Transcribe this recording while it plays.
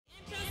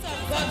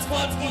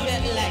God's word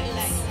giveth light.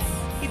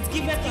 It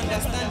giveth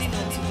understanding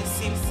unto the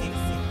simple.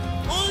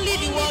 Only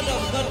the word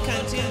of God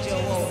can change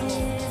your world.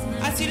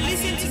 As you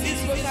listen to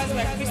this broadcast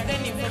by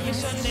Christian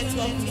Information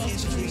Network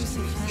Ministry,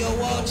 your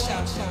world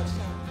shall change.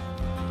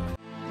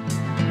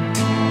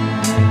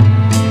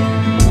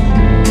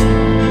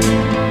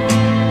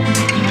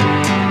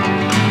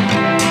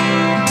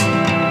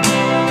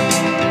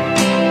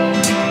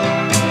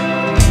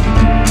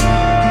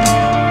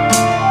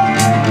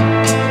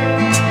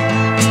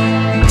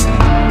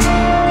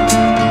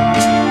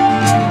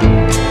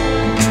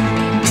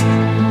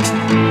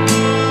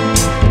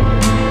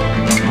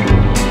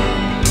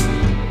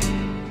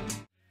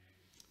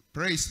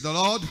 Praise the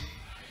Lord.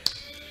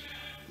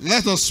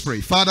 Let us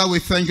pray. Father, we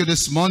thank you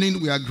this morning.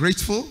 We are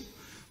grateful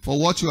for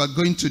what you are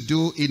going to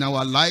do in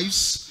our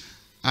lives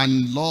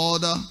and,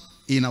 Lord,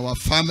 in our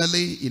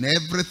family, in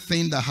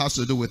everything that has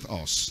to do with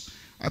us.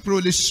 I pray,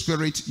 Holy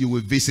Spirit, you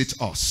will visit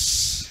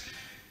us.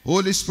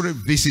 Holy Spirit,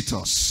 visit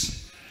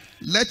us.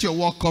 Let your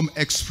word come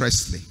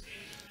expressly,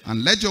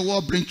 and let your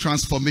word bring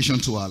transformation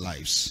to our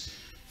lives.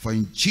 For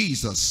in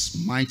Jesus'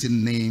 mighty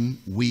name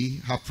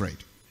we have prayed.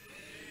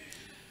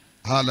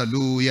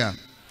 Hallelujah.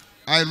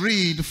 I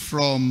read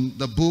from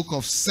the book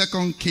of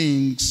 2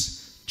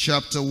 Kings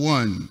chapter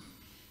 1.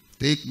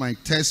 Take my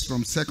text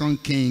from 2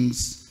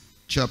 Kings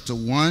chapter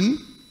 1.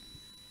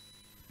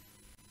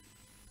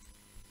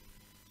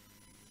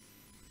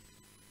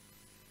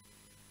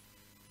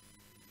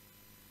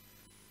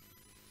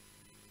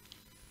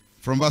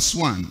 From verse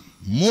 1.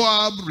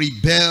 Moab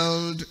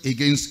rebelled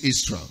against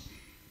Israel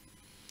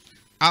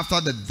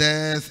after the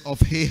death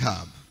of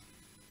Ahab.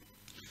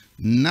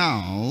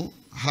 Now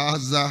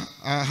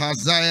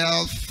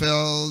Hazael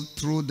fell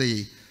through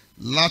the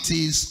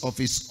lattice of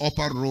his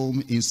upper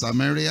room in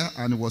Samaria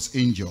and was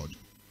injured.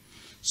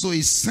 So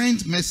he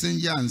sent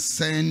messenger and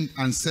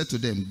said to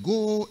them,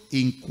 go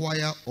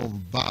inquire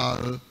of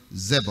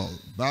Baal-zebul,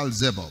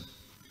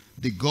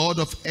 the god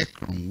of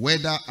Ekron,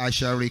 whether I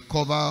shall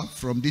recover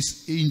from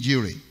this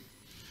injury.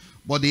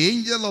 But the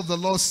angel of the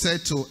Lord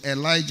said to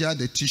Elijah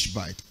the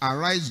Tishbite,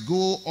 arise,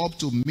 go up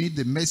to meet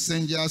the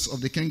messengers of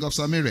the king of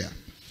Samaria,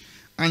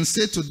 and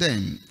say to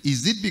them,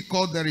 is it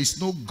because there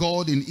is no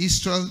God in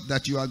Israel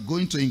that you are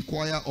going to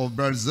inquire of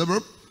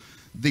Baal-zebul,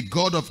 the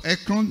god of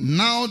Ekron?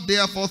 Now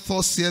therefore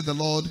thus saith the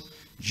Lord,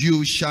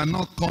 you shall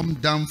not come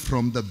down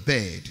from the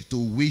bed to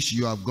which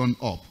you have gone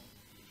up,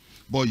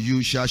 but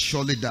you shall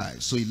surely die.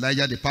 So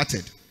Elijah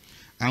departed.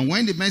 And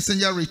when the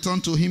messenger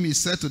returned to him, he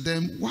said to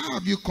them, why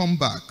have you come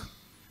back?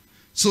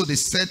 So they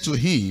said to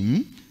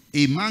him,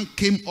 a man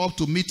came up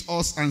to meet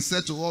us and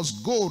said to us,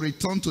 go,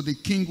 return to the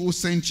king who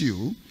sent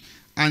you,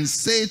 and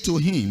say to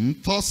him,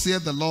 thus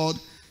saith the Lord,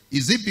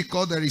 is it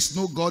because there is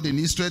no God in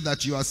Israel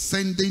that you are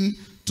sending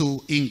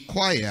to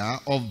inquire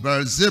of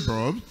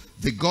Baal-zebul,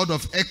 the god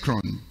of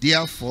Ekron?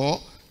 Therefore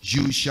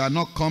you shall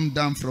not come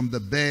down from the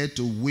bed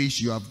to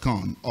which you have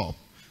gone up,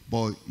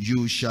 but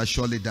you shall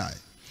surely die.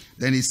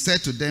 Then he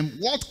said to them,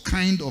 what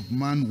kind of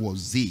man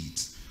was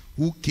it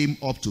who came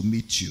up to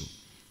meet you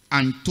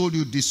and told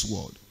you this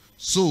word?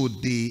 So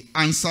they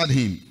answered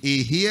him,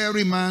 a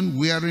hairy man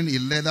wearing a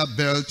leather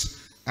belt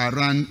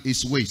around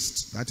his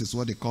waist. That is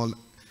what they call,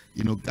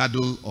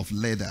 girdle of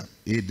leather,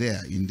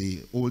 there in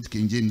the old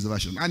King James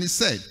Version. And he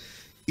said,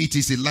 it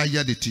is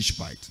Elijah the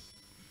Tishbite.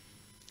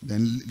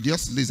 Then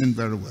just listen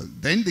very well.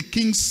 Then the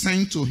king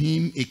sent to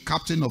him a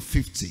captain of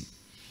 50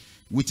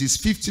 with his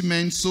 50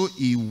 men. So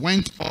he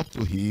went up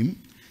to him,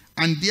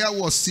 and there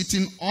was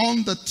sitting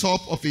on the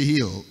top of a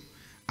hill,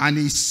 and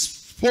he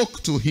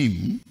spoke to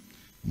him,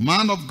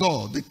 man of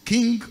God, the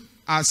king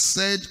has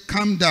said,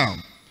 come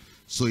down.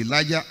 So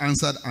Elijah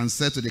answered and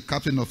said to the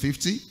captain of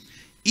 50,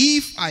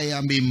 if I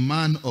am a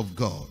man of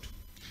God,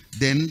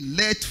 then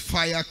let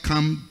fire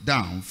come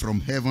down from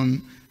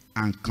heaven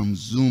and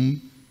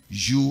consume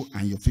you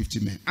and your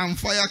 50 men. And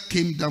fire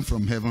came down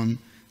from heaven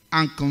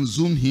and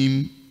consumed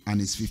him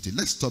and his 50.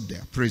 Let's stop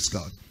there. Praise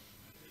God.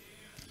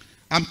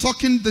 I'm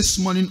talking this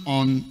morning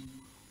on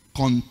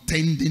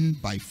contending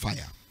by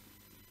fire.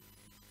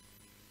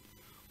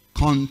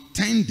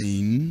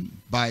 Contending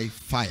by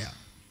fire.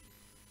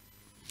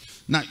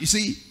 Now, you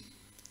see,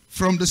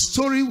 from the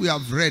story we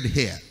have read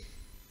here,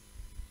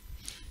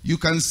 you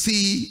can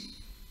see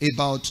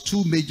about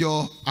two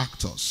major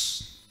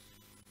actors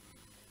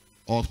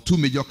or two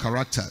major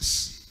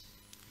characters.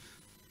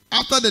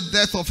 After the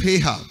death of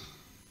Ahab,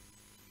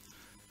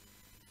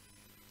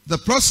 the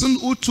person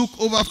who took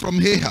over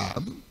from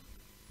Ahab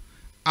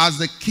as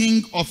the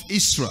king of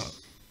Israel,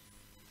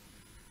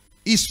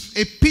 it's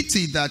a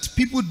pity that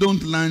people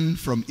don't learn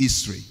from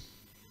history.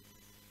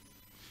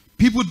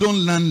 People don't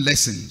learn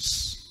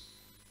lessons.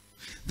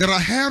 There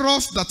are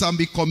errors that have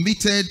been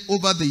committed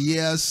over the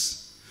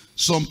years.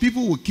 Some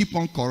people will keep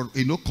on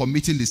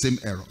committing the same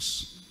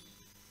errors.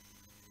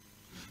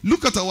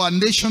 Look at our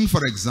nation,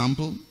 for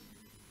example.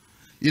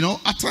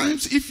 At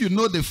times, if you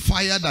know the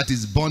fire that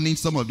is burning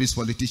some of these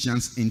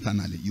politicians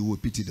internally, you will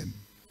pity them.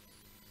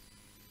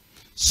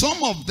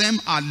 Some of them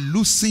are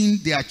losing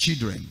their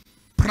children,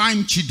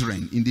 prime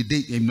children in the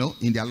day,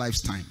 in their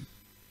lifetime.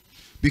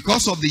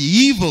 because of the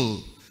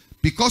evil,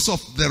 because of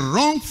the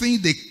wrong thing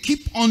they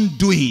keep on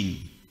doing,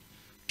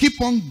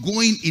 keep on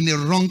going in a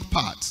wrong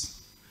path.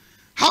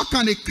 How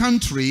can a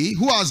country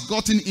who has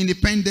gotten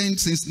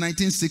independence since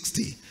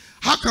 1960,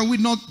 how can we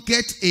not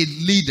get a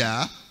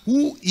leader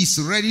who is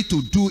ready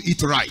to do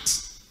it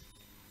right?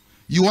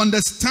 You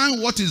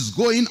understand what is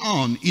going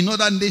on in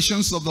other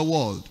nations of the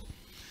world.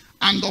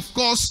 And of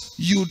course,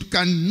 you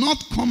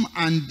cannot come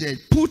and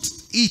put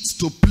it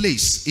to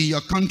place in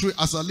your country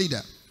as a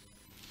leader.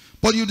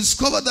 But you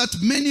discover that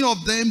many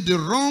of them, the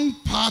wrong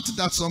path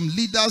that some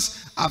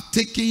leaders have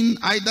taken,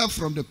 either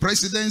from the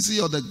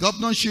presidency or the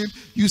governorship,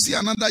 you see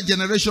another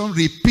generation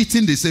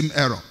repeating the same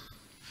error.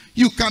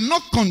 You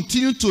cannot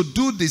continue to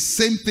do the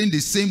same thing the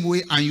same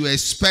way and you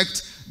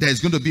expect there's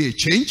going to be a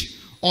change,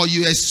 or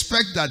you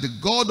expect that the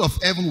God of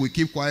heaven will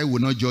keep quiet, will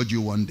not judge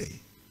you one day.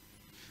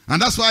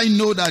 And that's why I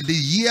know that the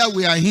year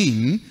we are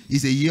in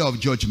is a year of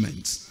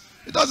judgment.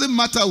 It doesn't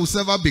matter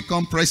whoever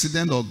become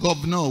president or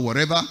governor or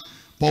whatever,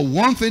 but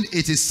one thing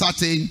it is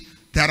certain,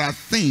 there are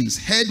things,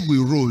 head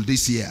will roll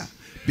this year.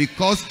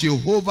 Because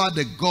Jehovah,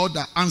 the God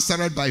that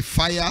answered by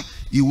fire,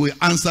 he will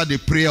answer the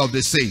prayer of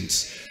the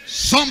saints.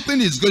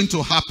 Something is going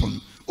to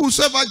happen.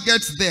 Whosoever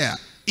gets there,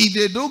 if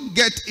they don't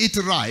get it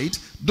right,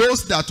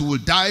 those that will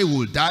die,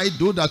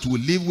 those that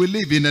will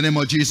live in the name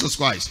of Jesus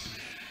Christ.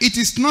 It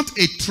is not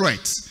a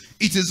threat.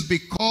 It is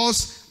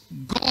because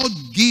God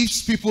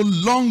gives people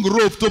long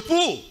rope to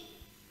pull.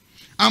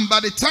 And by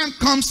the time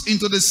comes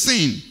into the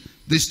scene,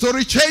 the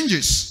story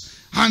changes.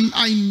 And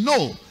I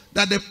know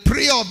that the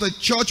prayer of the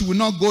church will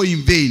not go in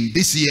vain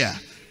this year.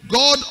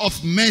 God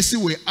of mercy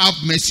will have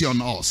mercy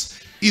on us.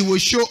 He will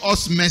show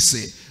us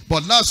mercy.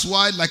 But that's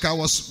why, like I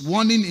was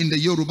warning in the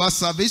Yoruba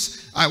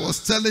service, I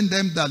was telling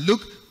them that,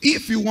 look,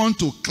 if you want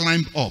to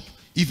climb up,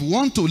 if you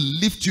want to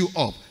lift you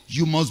up,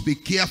 you must be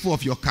careful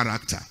of your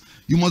character.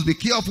 You must be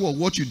careful of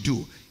what you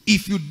do.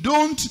 If you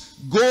don't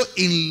go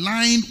in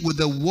line with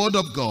the word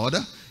of God,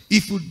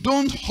 if you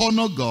don't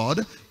honor God,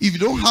 if you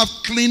don't have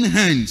clean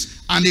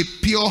hands and a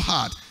pure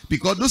heart,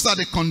 because those are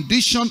the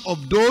condition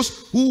of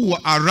those who will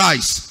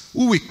arise,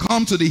 who will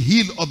come to the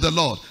hill of the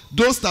Lord,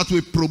 those that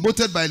were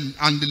promoted by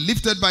and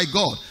lifted by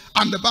God.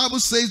 And the Bible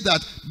says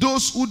that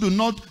those who do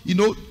not,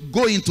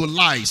 go into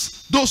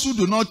lies, those who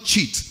do not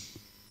cheat.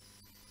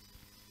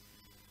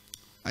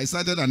 I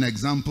cited an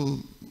example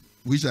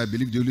which I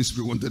believe the Holy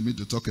Spirit wanted me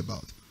to talk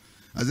about.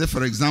 I said,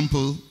 for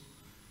example,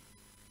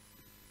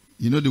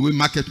 the way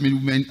market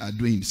women are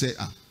doing. Say,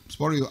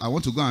 sorry, I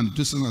want to go and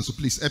do something, so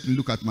please help me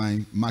look at my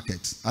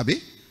market.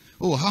 Abi?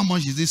 Oh, how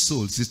much is this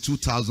sold? It's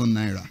 2,000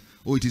 naira.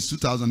 Oh, it is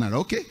 2,000 naira.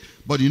 Okay.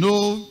 But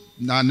the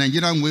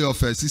Nigerian way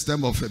of a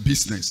system of a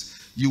business,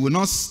 you will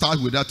not start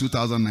with that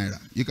 2,000 naira.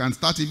 You can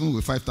start even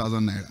with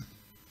 5,000 naira.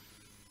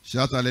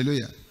 Shout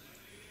hallelujah.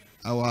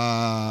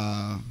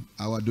 Our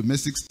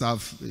domestic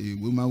staff, a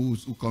woman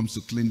who comes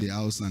to clean the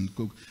house and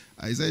cook,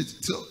 I said,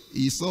 so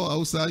he saw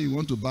outside, you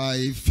want to buy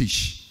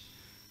fish.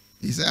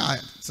 He said,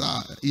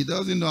 sir, he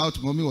doesn't know how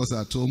to, mommy was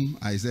at home.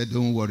 I said,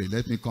 don't worry,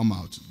 let me come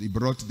out. He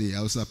brought the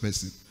Hausa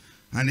person.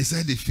 And he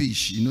said, the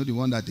fish, the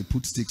one that they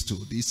put sticks to,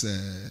 this,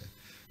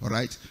 all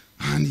right.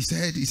 And he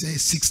said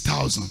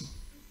 6,000.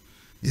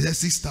 He said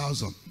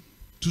 6,000,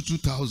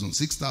 2,000,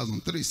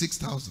 6,000,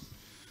 6,000.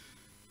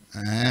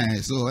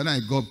 So when I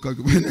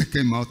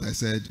came out, I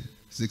said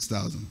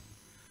 6,000.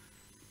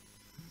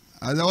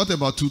 I said, what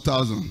about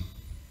 2,000?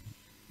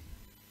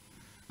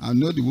 I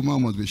know the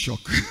woman must be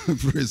shocked.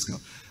 Praise God.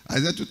 I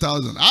said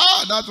 2,000.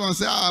 That one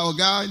said, oh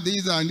God,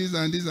 these and these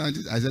and these and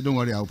these. I said, don't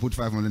worry, I'll put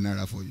 500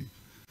 naira for you.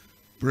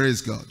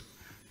 Praise God.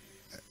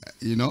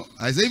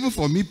 I said, even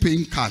for me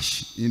paying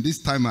cash in this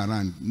time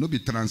around, no be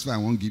transfer I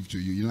won't give to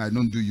you. I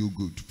don't do you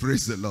good.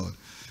 Praise the Lord.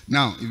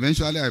 Now,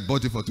 eventually I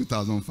bought it for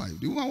 2,005.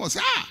 The woman was,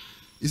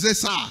 he said,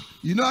 sir,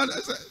 I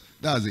said,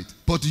 that's it.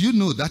 But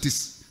that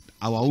is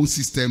our own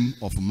system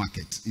of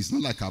market. It's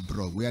not like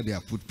abroad where they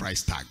have put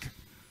price tag.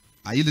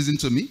 Are you listening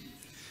to me?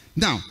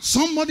 Now,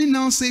 somebody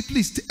now say,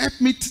 please help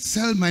me to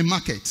sell my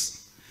market.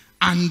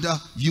 And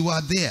you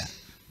are there.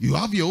 You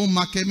have your own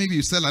market. Maybe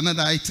you sell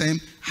another item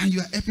and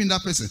you are helping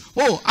that person.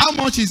 Oh, how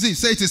much is it?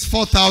 Say it is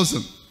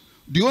 4,000.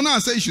 The owner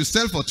said you should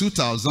sell for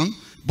 2,000.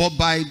 But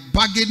by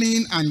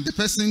bargaining and the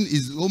person,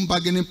 his own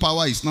bargaining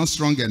power is not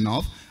strong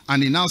enough.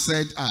 And he now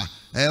said,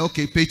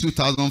 okay, pay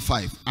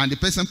 2,005. And the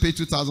person paid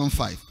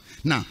 2,005.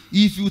 Now,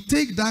 if you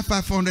take that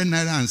 500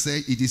 naira and say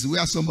it is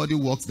where somebody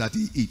works that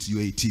he eats,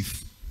 you're a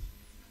thief.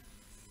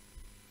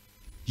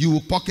 You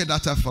will pocket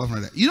that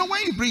 500.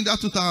 When you bring that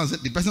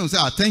 2,000, the person will say,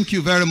 thank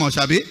you very much,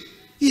 Abi.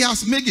 He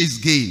has made his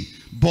gain.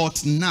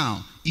 But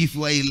now, if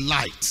you are a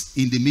light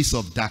in the midst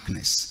of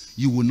darkness,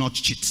 you will not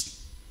cheat.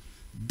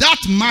 That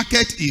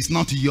market is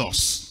not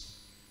yours.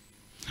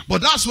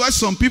 But that's what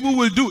some people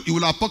will do. You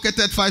will have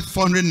pocketed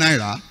 500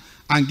 naira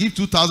and give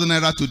 2,000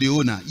 naira to the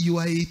owner. You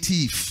are a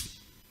thief.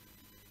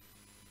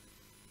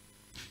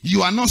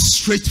 You are not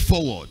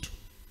straightforward.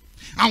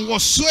 And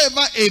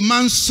whatsoever a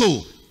man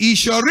sow, he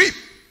shall reap.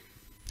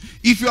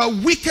 If you are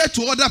wicked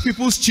to other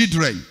people's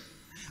children,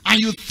 and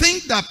you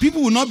think that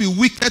people will not be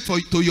wicked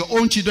to your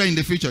own children in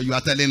the future, you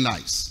are telling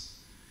lies.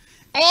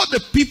 All the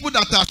people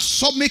that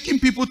are making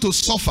people to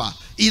suffer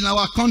in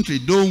our country,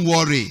 don't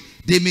worry.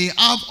 They may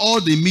have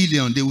all the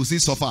million, they will still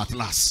suffer at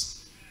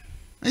last.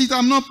 And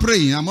I'm not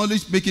praying, I'm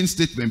always making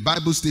statement,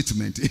 Bible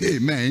statement.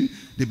 Amen.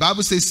 The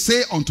Bible says,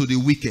 say unto the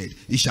wicked,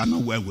 he shall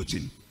not well with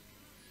him.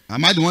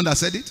 Am I the one that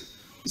said it?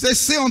 It says,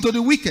 say unto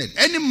the wicked,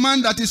 any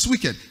man that is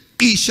wicked,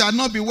 he shall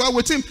not be well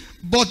with him.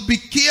 But be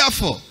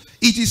careful.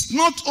 It is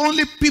not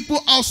only people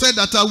outside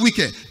that are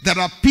wicked. There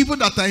are people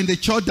that are in the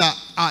church that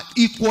are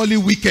equally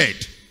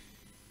wicked.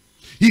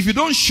 If you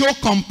don't show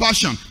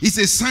compassion, it's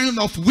a sign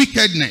of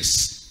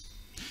wickedness.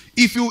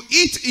 If you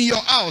eat in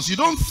your house, you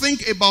don't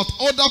think about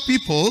other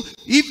people,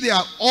 if they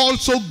are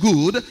also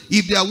good,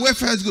 if their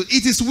welfare is good,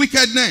 it is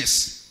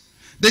wickedness.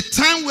 The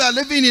time we are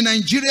living in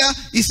Nigeria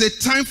is a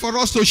time for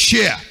us to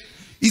share.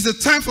 It's a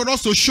time for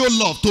us to show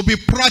love, to be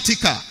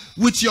practical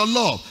with your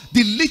love.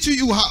 The little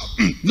you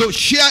have, no,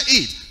 share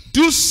it.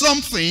 Do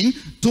something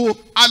to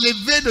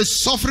alleviate the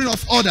suffering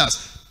of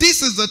others.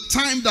 This is the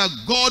time that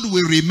God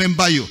will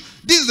remember you.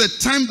 This is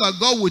the time that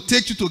God will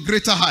take you to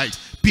greater height,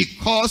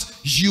 because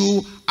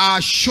you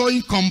are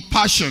showing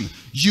compassion.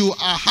 You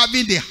are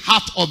having the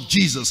heart of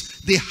Jesus,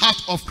 the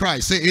heart of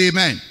Christ. Say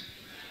amen.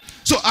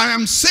 So I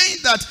am saying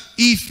that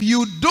if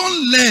you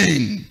don't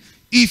learn,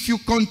 if you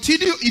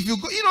continue, if you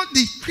go, you know,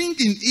 the king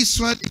in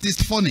Israel, it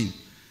is funny.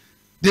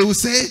 They will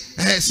say,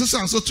 so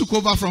and so took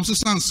over from so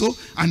and so,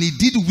 and he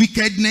did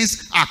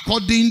wickedness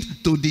according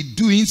to the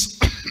doings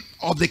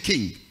of the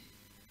king.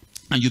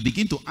 And you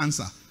begin to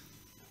answer,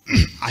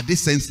 are they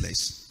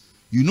senseless?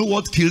 You know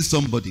what kills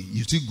somebody?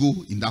 You still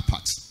go in that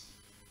part.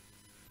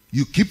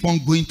 You keep on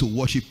going to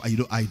worship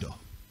idol.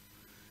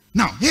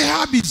 Now,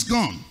 Ahab is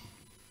gone.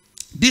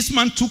 This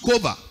man took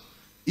over.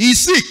 He's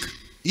sick.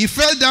 He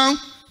fell down.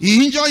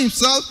 He injured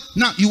himself.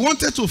 Now, he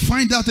wanted to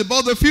find out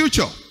about the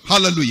future.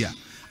 Hallelujah.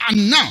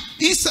 And now,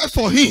 instead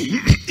for him,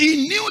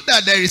 he knew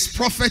that there is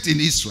prophet in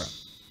Israel.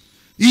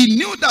 He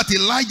knew that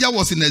Elijah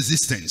was in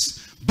existence.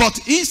 But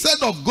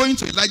instead of going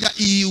to Elijah,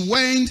 he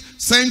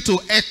sent to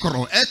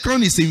Ekron.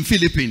 Ekron is in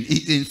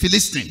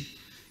Philistine.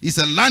 It's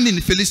a land in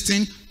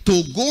Philistine,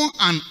 to go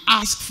and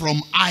ask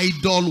from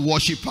idol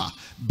worshiper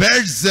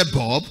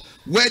Beelzebub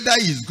whether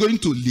he's going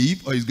to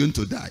live or he's going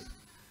to die.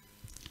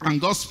 And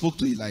God spoke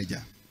to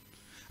Elijah.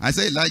 I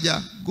said,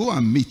 Elijah, go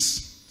and meet.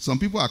 Some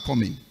people are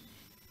coming.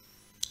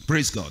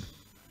 Praise God.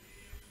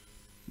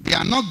 They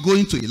are not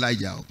going to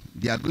Elijah.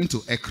 They are going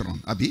to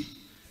Ekron, Abi,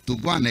 to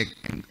go and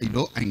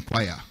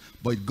inquire.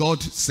 But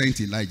God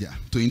sent Elijah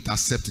to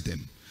intercept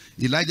them.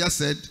 Elijah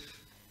said,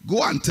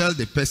 go and tell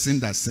the person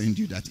that sent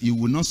you that he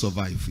will not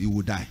survive. He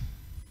will die.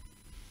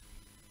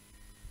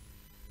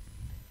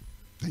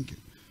 Thank you.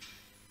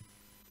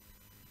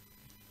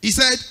 He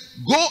said,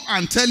 go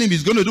and tell him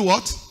he's going to do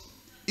what?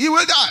 He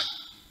will die.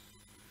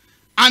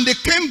 And they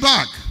came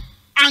back.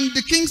 And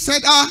the king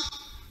said,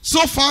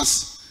 so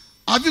fast,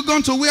 have you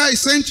gone to where I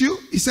sent you?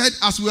 He said,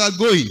 as we are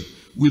going,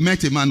 we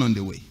met a man on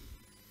the way.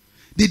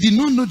 They did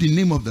not know the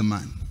name of the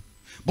man,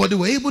 but they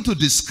were able to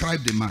describe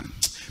the man.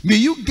 May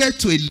you get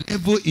to a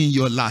level in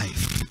your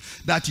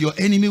life that your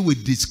enemy will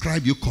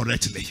describe you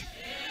correctly.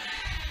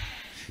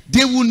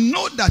 They will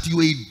know that you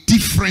are a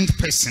different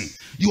person.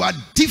 You are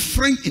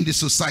different in the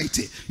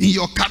society. In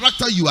your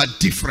character, you are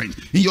different.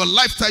 In your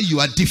lifestyle, you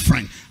are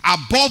different.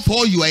 Above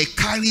all, you are a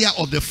carrier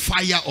of the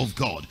fire of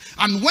God.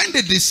 And when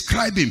they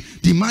describe him,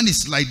 the man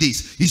is like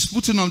this. He's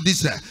putting on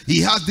this,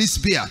 he has this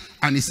spear.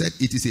 And he said,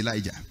 it is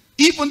Elijah.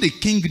 Even the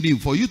king knew.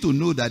 For you to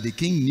know that the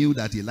king knew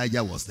that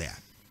Elijah was there.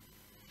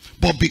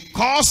 But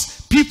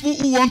because people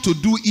who want to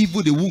do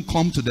evil, they won't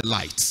come to the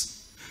light.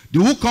 They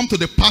won't come to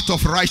the path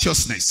of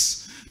righteousness.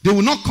 They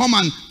will not come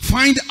and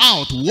find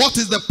out what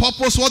is the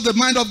purpose, what the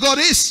mind of God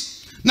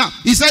is. Now,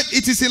 he said,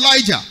 it is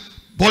Elijah.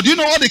 But you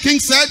know what the king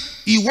said?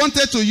 He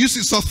wanted to use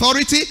his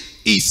authority.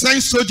 He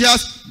sent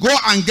soldiers, go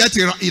and get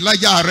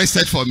Elijah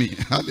arrested for me.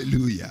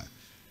 Hallelujah.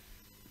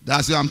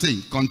 That's what I'm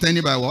saying.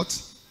 Contending by what?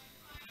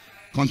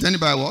 Contending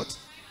by what?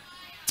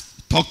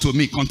 Talk to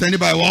me. Contending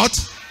by what?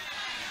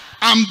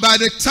 And by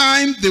the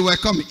time they were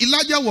coming,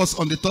 Elijah was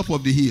on the top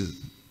of the hill.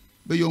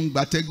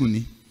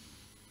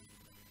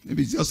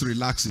 Maybe just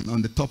relaxing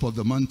on the top of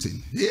the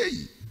mountain. Hey,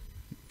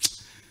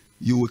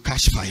 you will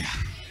catch fire.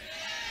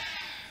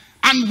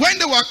 And when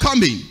they were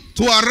coming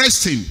to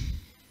arrest him,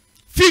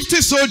 50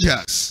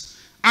 soldiers,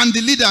 and the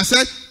leader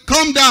said,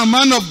 come down,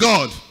 man of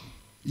God.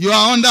 You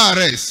are under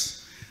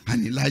arrest.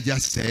 And Elijah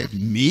said,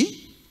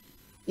 me?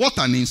 What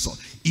an insult.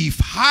 If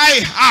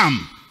I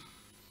am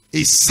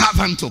a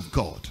servant of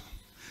God,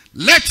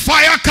 let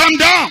fire come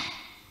down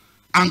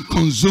and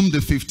consume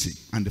the 50.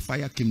 And the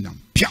fire came down.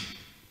 Pia.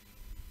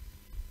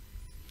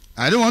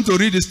 I don't want to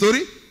read the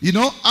story. You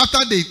know, after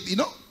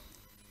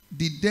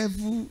the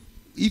devil,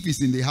 if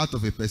it's in the heart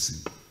of a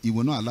person, he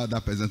will not allow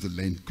that person to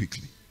learn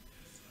quickly.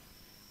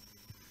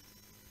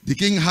 The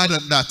king heard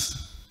that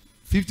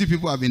 50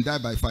 people have been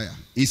died by fire.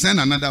 He sent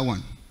another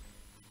one.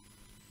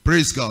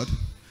 Praise God.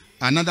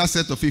 Another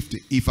set of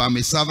 50. If I'm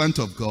a servant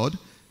of God,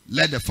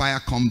 let the fire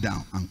come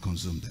down and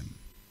consume them.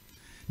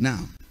 Now,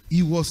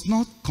 he was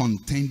not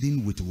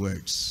contending with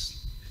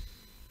words.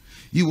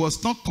 He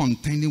was not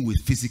contending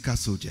with physical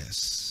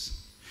soldiers.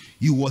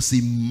 He was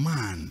a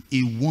man,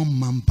 a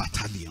one-man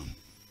battalion.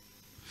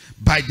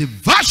 By the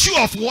virtue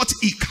of what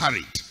he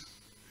carried,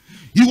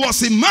 he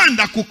was a man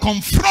that could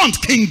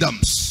confront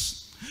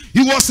kingdoms.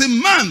 He was a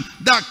man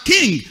that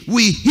king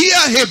will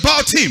hear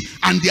about him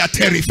and they are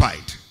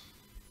terrified.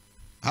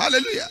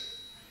 Hallelujah.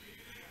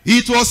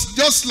 It was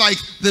just like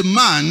the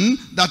man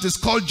that is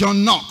called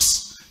John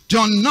Knox.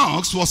 John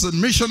Knox was a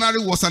missionary,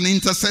 was an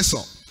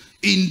intercessor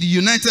in the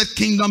United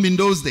Kingdom in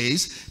those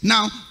days.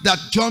 Now that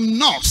John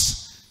Knox,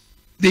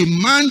 the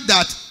man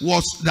that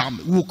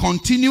will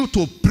continue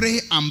to pray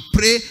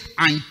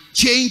and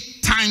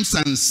change times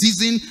and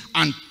season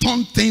and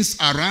turn things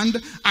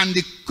around, and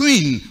the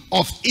Queen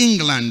of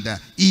England,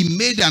 he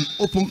made an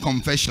open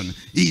confession.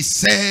 He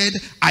said,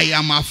 I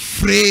am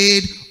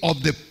afraid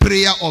of the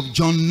prayer of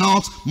John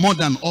Knox more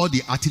than all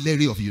the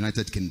artillery of the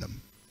United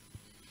Kingdom.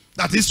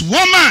 That this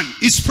woman,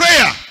 his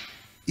prayer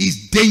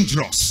is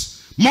dangerous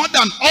more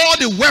than all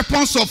the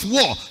weapons of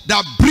war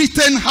that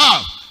Britain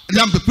have.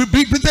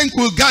 Britain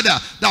could gather.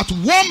 That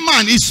one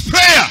man, his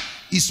prayer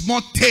is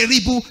more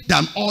terrible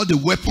than all the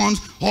weapons,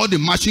 all the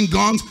machine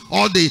guns,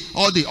 all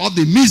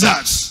the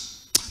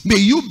missiles. May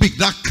you be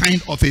that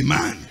kind of a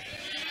man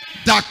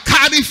that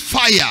carry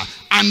fire,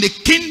 and the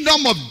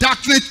kingdom of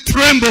darkness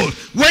tremble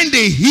when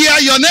they hear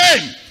your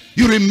name.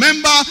 You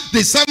remember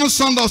the 7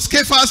 sons of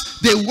Scephas,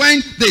 they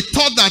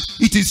thought that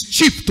it is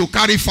cheap to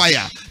carry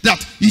fire.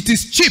 That it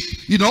is cheap,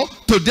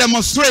 to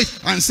demonstrate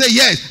and say,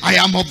 yes, I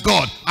am of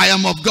God. I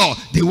am of God.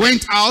 They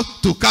went out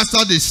to cast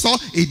out, they saw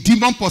a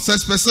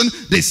demon-possessed person.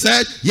 They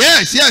said,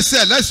 yes,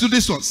 sir, let's do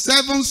this one.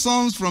 7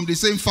 sons from the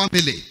same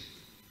family.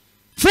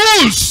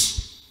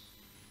 Fools!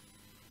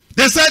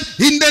 They said,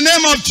 in the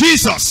name of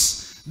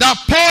Jesus, that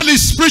Paul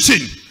is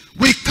preaching,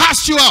 we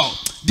cast you out.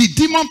 The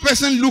demon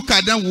person look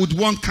at them with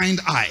one kind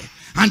eye.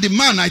 And the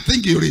man, I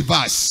think he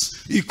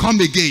reverse. He come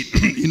again,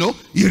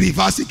 he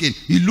reverse again.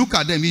 He look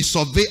at them, he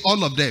survey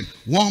all of them,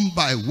 one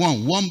by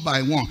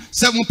one.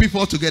 7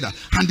 people together.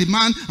 And the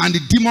man and the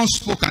demon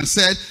spoke and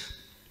said,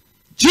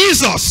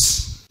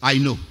 Jesus, I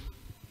know.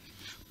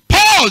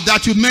 Paul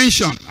that you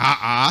mentioned,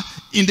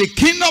 in the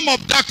kingdom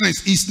of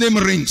darkness, his name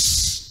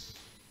rings.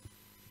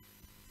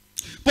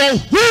 But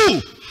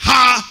who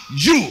are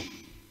you?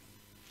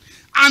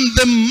 And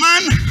the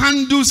man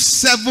handled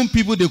 7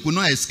 people, they could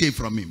not escape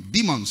from him.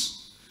 Demons.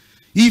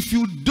 If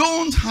you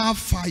don't have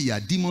fire,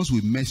 demons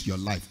will mess your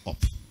life up.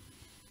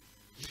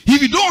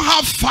 If you don't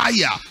have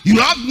fire, you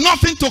have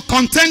nothing to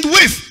contend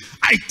with.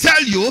 I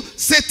tell you,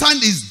 Satan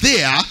is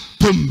there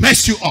to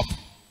mess you up.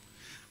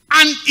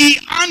 And he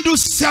handled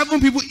 7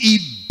 people, he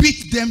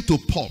beat them to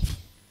pulp.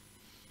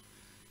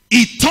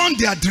 He turned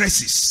their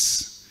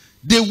dresses.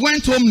 They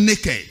went home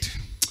naked.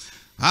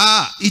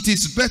 It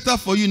is better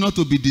for you not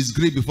to be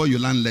disgraced before you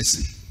learn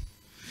lesson.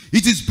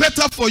 It is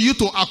better for you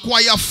to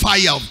acquire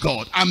fire of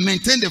God and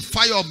maintain the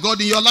fire of God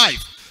in your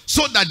life,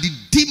 so that the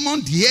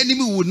demon, the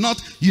enemy will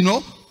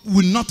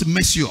not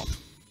mess you up.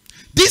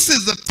 This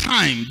is the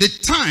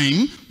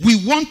time we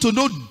want to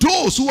know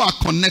those who are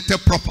connected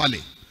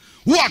properly,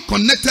 who are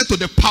connected to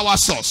the power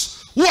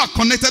source, who are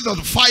connected to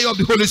the fire of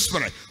the Holy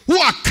Spirit, who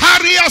are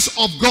carriers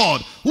of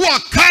God, who are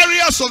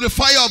carriers of the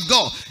fire of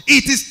God.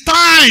 It is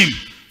time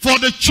for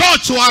the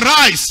church to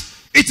arise.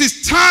 It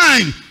is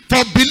time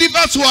for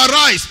believers to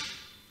arise.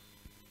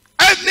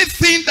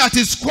 Anything that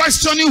is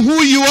questioning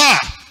who you are,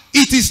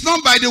 it is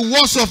not by the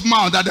words of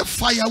mouth that the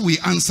fire will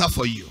answer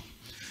for you.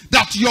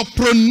 That your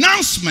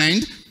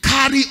pronouncement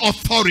carry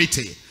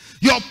authority.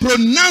 Your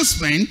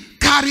pronouncement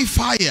carry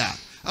fire.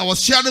 I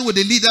was sharing with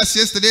the leaders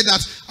yesterday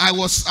that I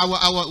was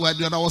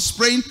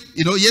praying,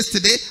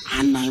 yesterday,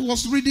 and I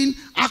was reading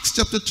Acts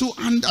chapter 2,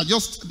 and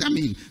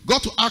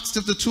got to Acts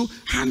chapter 2,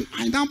 and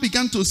I now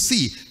began to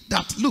see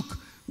that, look,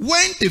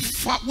 when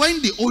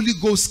the Holy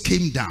Ghost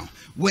came down,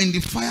 when the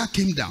fire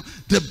came down,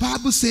 the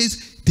Bible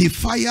says the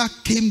fire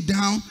came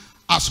down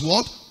as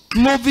what?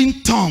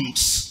 Cloven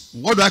tongues.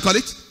 What do I call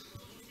it?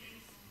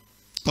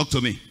 Talk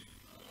to me.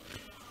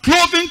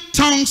 Cloven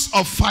tongues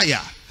of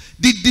fire.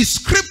 The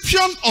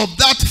description of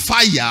that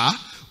fire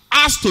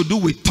has to do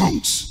with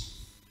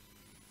tongues.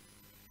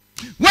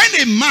 When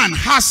a man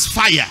has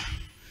fire,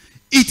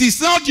 it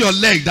is not your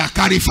leg that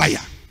carry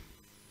fire.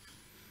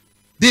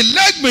 The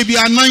leg may be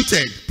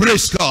anointed,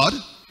 praise God,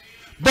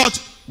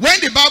 but when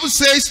the Bible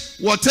says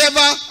whatever,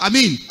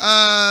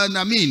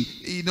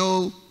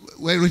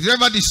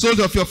 wherever the soles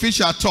of your feet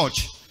shall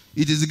touch,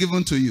 it is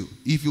given to you.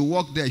 If you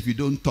walk there, if you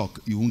don't talk,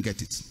 you won't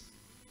get it.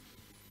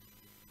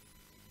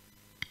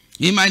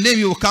 In my name,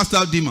 you will cast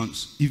out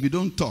demons. If you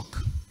don't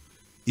talk,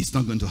 it's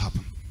not going to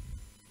happen.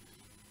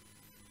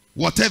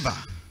 Whatever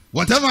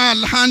I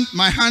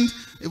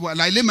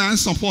lay my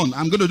hands upon,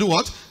 I'm going to do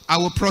what? I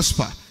will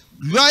prosper.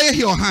 Lay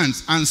your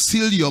hands and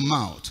seal your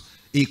mouth.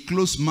 A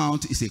closed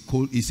mouth is a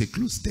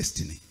closed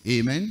destiny.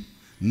 Amen.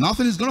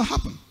 Nothing is going to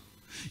happen.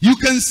 You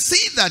can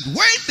see that when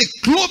the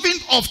clothing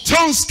of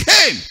tongues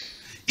came,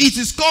 It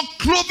is called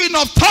clothing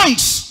of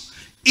tongues.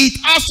 It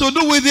has to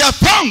do with their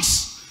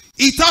tongues.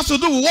 It has to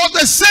do with what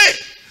they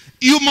say.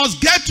 You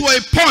must get to a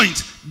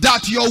point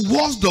that your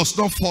words does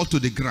not fall to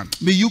the ground.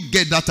 May you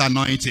get that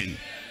anointing.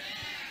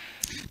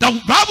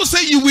 The Bible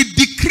says you will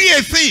decree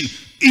a thing,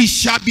 it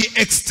shall be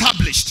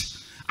established,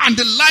 and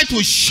the light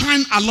will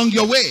shine along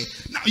your way.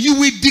 Now you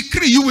will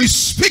decree, you will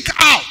speak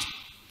out.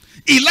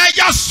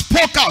 Elijah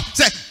spoke out,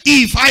 said,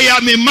 if I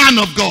am a man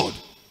of God.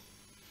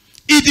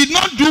 He did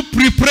not do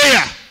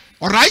pre-prayer,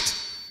 all right?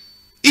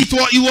 He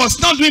was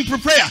not doing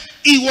pre-prayer.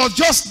 He was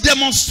just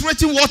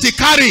demonstrating what he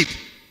carried.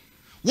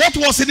 What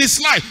was in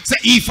his life? Say,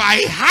 if I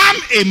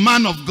am a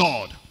man of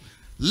God,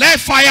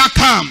 let fire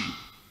come.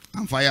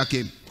 And fire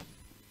came.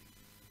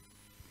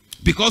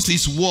 Because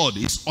his word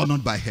is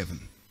honored by heaven.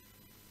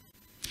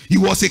 He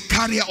was a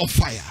carrier of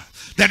fire.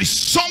 There is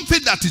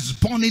something that is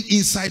burning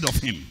inside of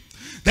him.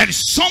 There is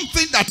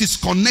something that is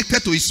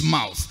connected to his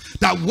mouth.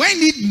 That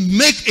when he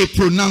make a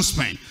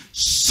pronouncement,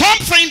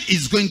 something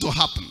is going to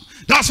happen.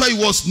 That's why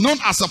he was known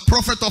as a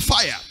prophet of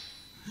fire.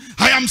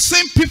 I am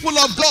saying, people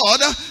of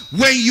God,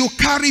 when you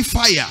carry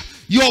fire,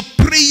 your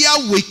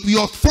prayer with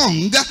your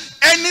tongue,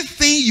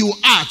 anything you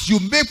ask, you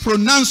make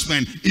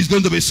pronouncement, is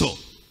going to be so.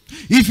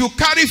 If you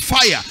carry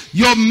fire,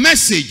 your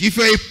message, if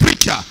you're a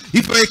preacher,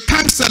 if you're a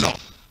counselor,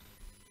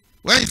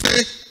 when you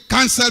say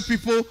cancel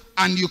people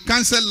and you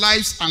cancel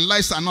lives and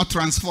lives are not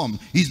transformed,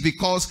 it's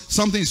because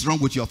something is wrong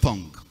with your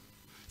tongue.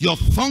 Your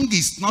tongue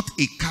is not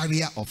a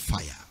carrier of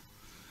fire.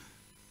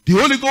 The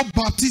Holy Ghost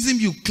baptism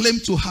you claim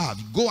to have,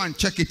 go and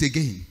check it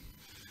again.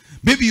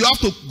 Maybe you have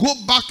to go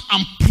back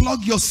and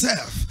plug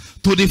yourself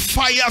to the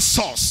fire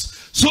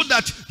source so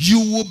that you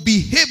will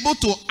be able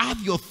to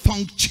have your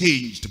tongue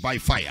changed by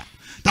fire.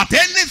 That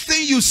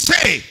anything you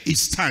say, it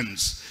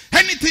stands.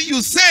 Anything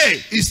you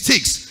say, it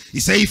sticks. He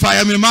said, if I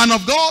am a man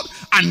of God,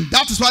 and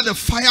that is why the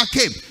fire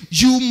came.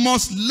 You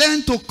must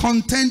learn to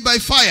contend by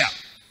fire.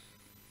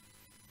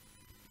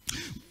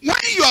 When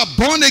you are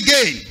born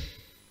again,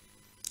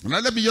 now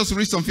let me just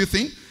read some few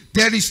things.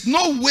 There is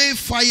no way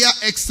fire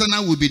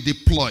external will be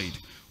deployed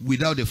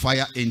without the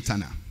fire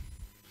internal.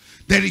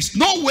 There is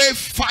no way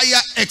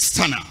fire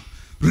external,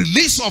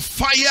 release of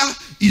fire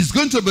is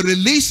going to be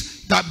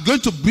released, that going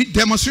to be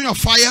demonstration of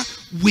fire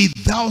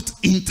without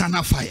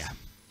internal fire.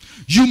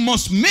 You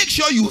must make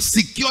sure you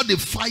secure the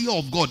fire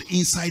of God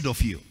inside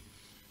of you.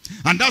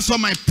 And that's why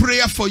my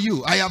prayer for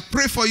you, I have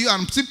prayed for you,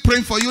 I'm still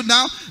praying for you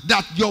now,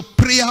 that your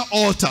prayer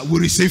altar will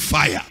receive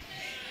fire.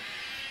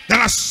 There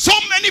are so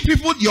many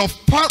people, your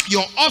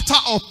altar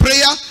of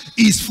prayer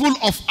is full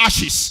of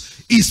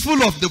ashes, is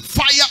full of the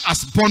fire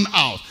has burned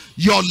out.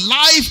 Your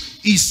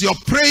life is your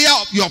prayer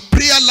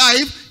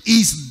life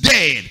is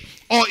dead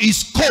or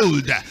is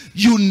cold.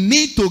 You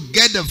need to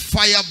get the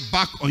fire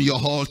back on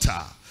your altar.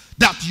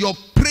 That your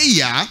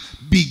prayer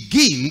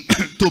begin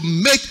to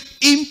make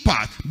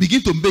impact,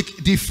 begin to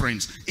make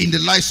difference in the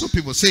lives of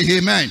people. Say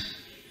amen.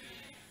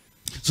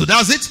 So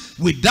that's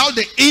it. Without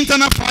the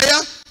internal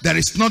fire, there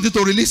is nothing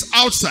to release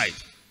outside.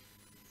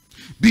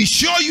 Be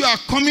sure you are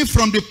coming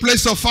from the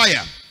place of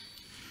fire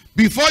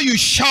before you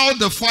shout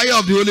the fire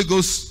of the Holy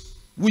Ghost,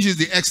 which is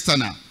the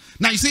external.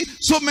 Now you see,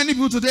 so many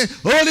people today,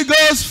 Holy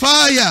Ghost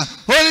fire,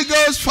 Holy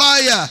Ghost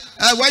fire.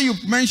 When you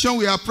mention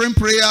we are praying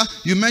prayer,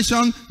 you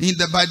mention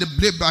by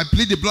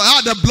plead the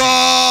blood, the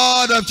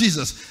blood of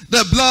Jesus,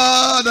 the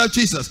blood of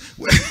Jesus.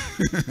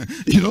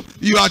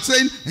 You are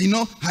saying,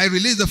 I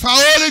release the fire,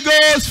 Holy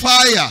Ghost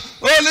fire,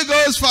 Holy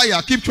Ghost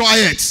fire. Keep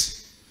quiet.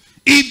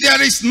 If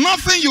there is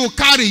nothing you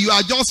carry, you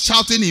are just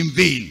shouting in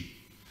vain.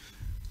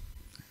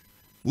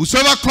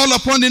 Whosoever call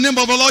upon the name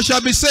of the Lord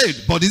shall be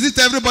saved. But is it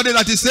everybody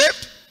that is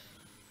saved?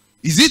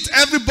 Is it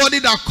everybody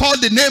that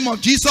called the name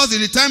of Jesus in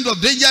the times of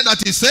danger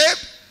that is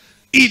saved?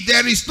 If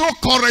there is no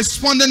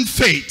correspondent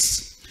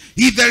faith,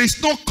 if there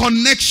is no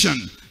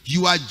connection,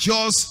 you are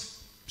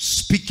just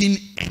speaking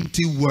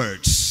empty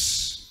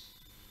words.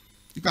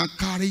 You can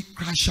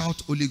crash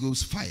out Holy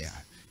Ghost fire.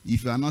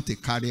 If you are not a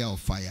carrier of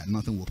fire,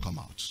 nothing will come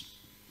out.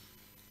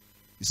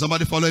 Is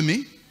somebody following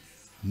me?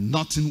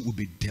 Nothing will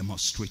be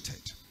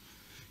demonstrated.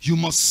 You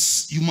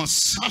must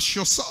search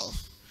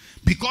yourself.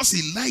 Because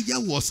Elijah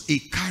was a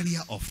carrier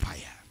of fire.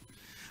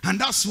 And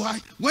that's why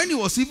when he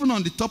was even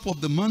on the top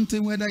of the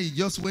mountain, whether he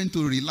just went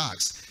to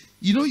relax,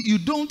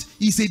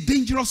 he's a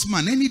dangerous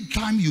man.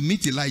 Anytime you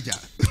meet Elijah,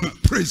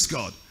 praise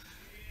God.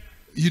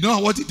 You know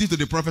what he did to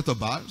the prophet of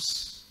Baal?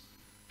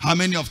 How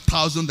many of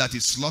thousands that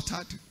he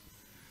slaughtered?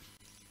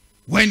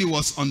 When he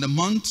was on the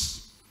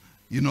mount,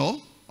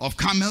 of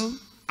Carmel,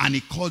 and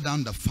he called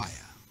down the fire.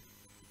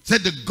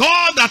 Said the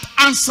God that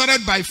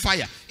answered by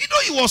fire.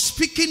 He was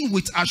speaking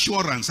with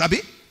assurance. There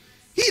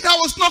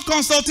was no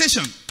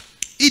consultation.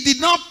 He did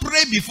not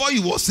pray before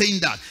he was saying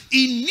that.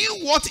 He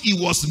knew what he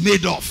was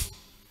made of.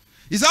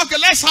 He said, okay,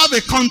 let's have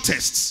a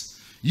contest.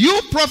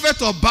 You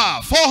prophet of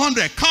Baal,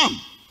 400, come.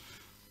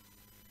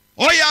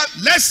 Oh yeah,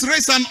 let's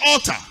raise an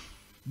altar.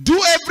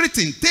 Do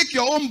everything. Take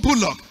your own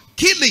bullock.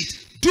 Kill it.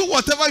 Do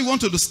whatever you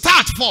want to do.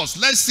 Start first.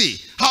 Let's see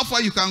how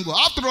far you can go.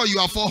 After all, you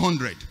are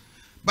 400.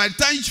 By the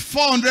time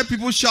 400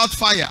 people shout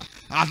fire,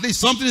 at least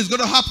something is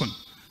going to happen.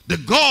 The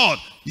God,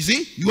 you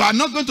see, you are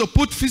not going to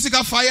put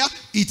physical fire.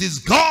 It is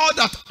God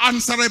that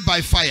answered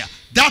by fire.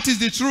 That is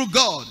the true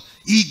God.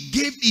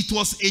 It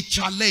was a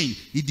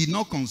challenge. He did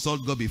not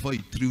consult God before he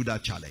threw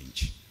that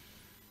challenge.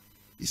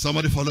 Is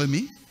somebody following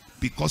me?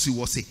 Because he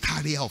was a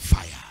carrier of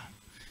fire.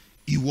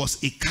 He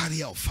was a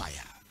carrier of fire.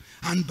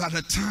 And by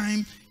the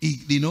time he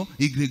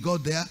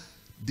got there,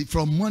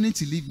 from morning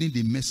till evening,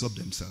 they mess up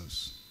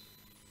themselves.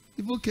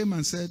 People came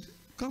and said,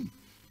 come,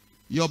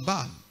 your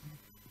Baal,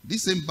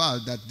 this same Baal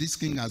that this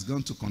king has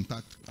gone to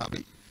contact.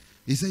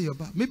 He said, your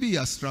Baal, maybe he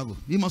has traveled.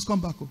 He must come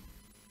back.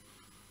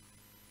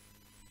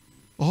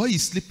 Or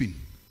he's sleeping.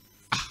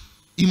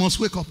 He must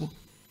wake up.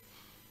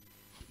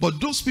 But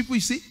those people,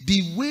 you see,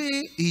 the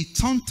way he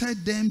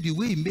taunted them, the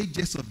way he made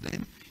jest of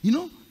them,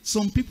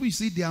 some people, you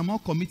see, they are more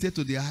committed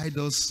to their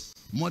idols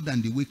more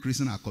than the way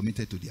Christians are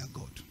committed to their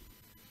God.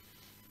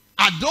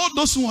 And all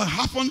those who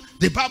happened,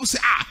 the Bible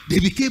says, they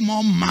became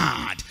more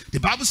mad. The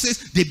Bible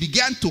says they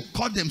began to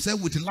cut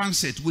themselves with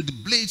lancets, with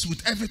blades,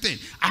 with everything.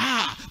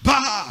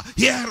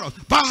 Hero.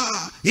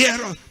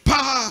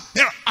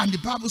 And the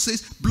Bible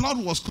says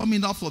blood was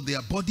coming out of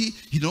their body.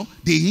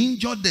 They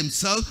injured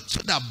themselves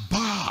so that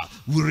Baal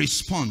will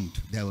respond.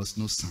 There was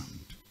no sound.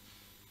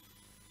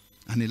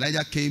 And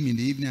Elijah came in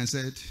the evening and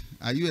said,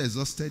 are you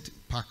exhausted?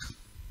 Pack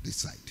this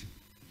side.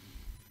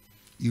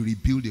 He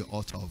rebuilt the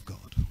altar of God.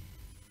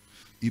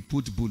 He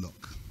put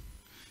bullock.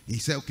 He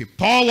said, okay,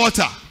 pour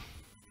water.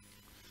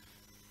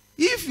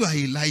 If you are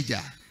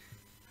Elijah,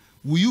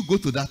 will you go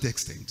to that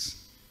extent?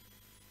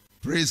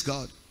 Praise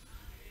God.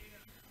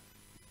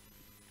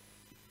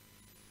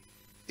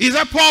 He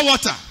said, pour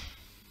water.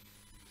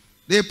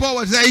 They pour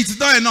water. He said, it's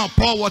not enough,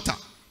 pour water.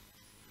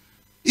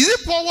 Is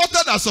it pour water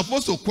that's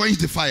supposed to quench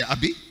the fire,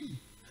 Abi?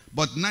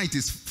 But now it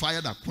is fire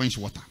that quench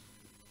water.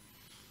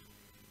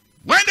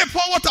 When they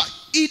pour water,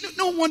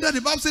 no wonder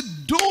the Bible said,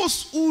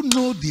 those who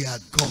know their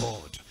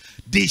God,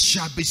 they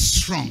shall be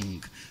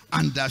strong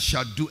and they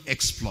shall do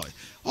exploit.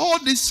 All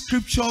these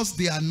scriptures,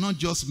 they are not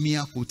just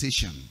mere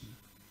quotation.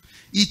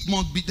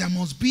 There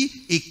must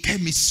be a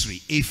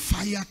chemistry, a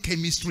fire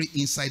chemistry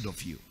inside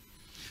of you.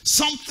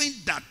 Something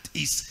that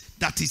is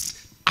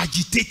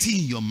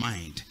agitating your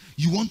mind.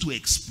 You want to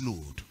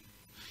explode.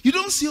 You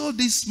don't see all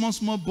these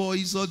small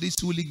boys, all these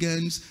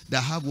hooligans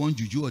that have one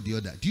juju or the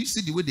other. Do you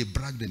see the way they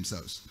brag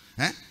themselves?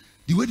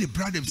 The way they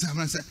brag themselves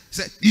and say,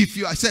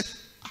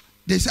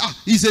 they say,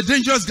 he's a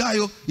dangerous guy.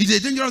 He's a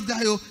dangerous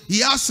guy. He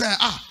has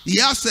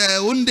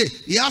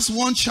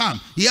one charm.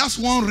 He has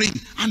one ring.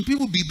 And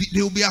people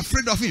they will be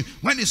afraid of him.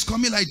 When he's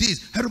coming like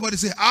this, everybody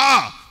say,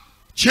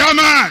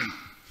 chairman.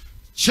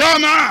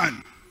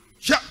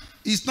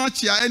 He's not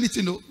chair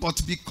anything,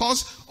 but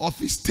because of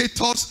his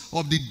status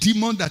of the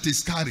demon that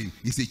he's carrying,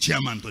 he's a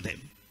chairman to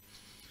them.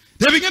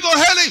 They begin to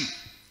hail him.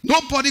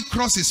 Nobody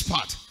crosses his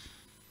path.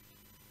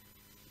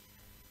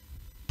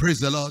 Praise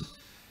the Lord.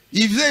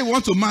 If they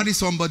want to marry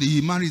somebody,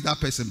 he marries that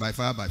person by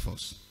fire, by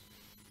force.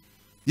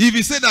 If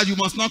he said that you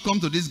must not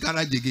come to this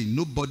garage again,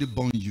 nobody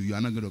born you, you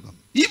are not going to come.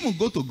 Even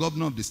go to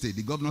governor of the state,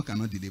 the governor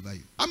cannot deliver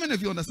you. How many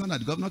of you understand that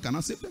the governor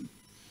cannot save them?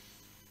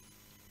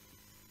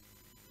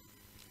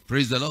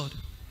 Praise the Lord.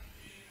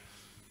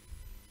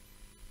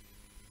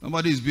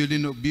 Somebody is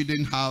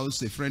building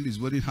house. A friend is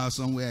building house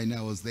somewhere, and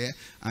I was there,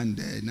 and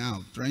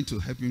now trying to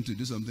help him to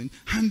do something.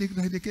 And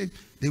they came.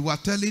 They were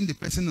telling the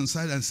person on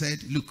side and said,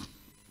 look,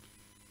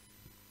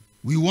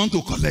 we want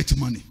to collect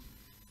money.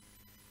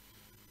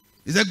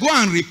 He said, go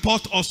and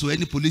report us to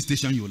any police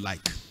station you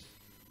like.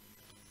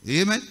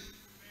 Amen.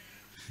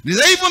 They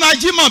said, even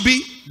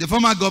Ajimobi, the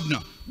former governor,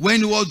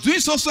 when he was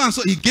doing so and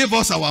so, he gave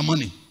us our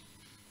money.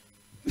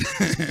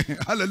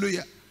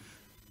 Hallelujah.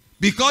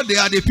 Because they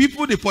are the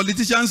people the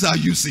politicians are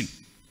using.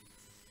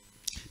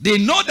 They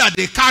know that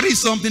they carry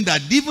something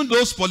that even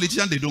those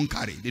politicians, they don't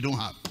carry. They don't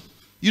have.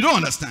 You don't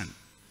understand.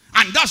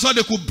 And that's why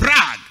they could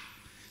brag.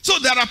 So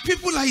there are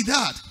people like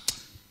that.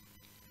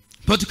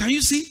 But can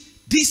you see?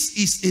 This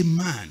is a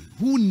man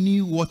who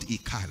knew what he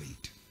carried.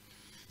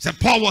 He said,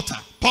 pour water,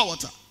 pour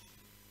water.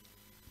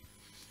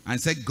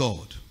 And said,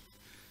 God,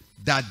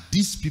 that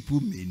these people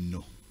may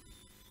know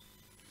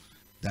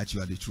that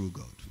you are the true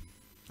God.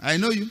 I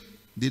know you.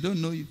 They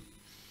don't know you.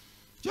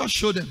 Just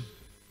show them.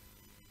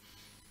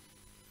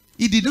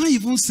 He did not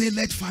even say,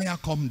 let fire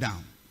come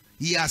down.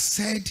 He has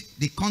said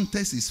the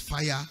contest is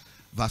fire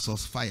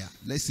versus fire.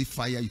 Let's see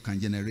fire you can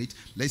generate.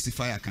 Let's see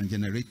fire can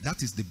generate.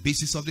 That is the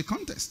basis of the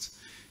contest.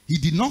 He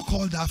did not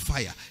call that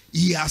fire.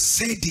 He has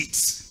said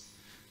it.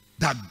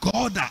 That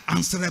God that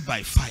answered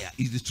by fire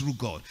is the true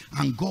God.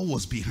 And God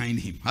was behind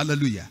him.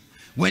 Hallelujah.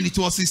 When it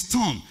was his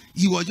turn,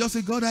 he was just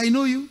saying, God, I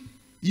know you.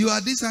 You are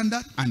this and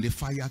that. And the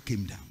fire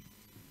came down.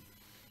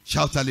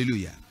 Shout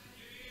hallelujah.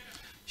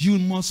 You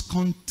must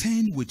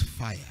contend with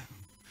fire.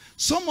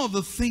 Some of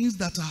the things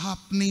that are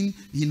happening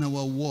in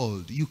our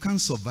world, you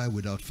can't survive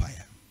without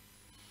fire.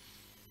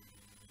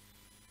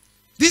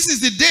 This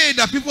is the day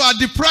that people are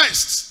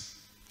depressed.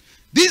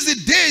 This is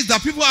the days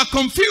that people are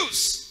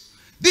confused.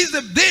 This is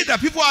the day that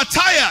people are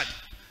tired.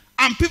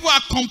 And people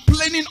are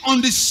complaining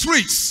on the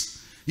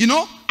streets. You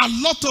know, a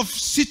lot of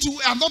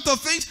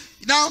things.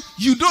 Now,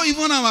 you don't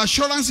even have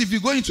assurance if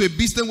you go into a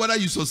business whether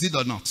you succeed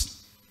or not.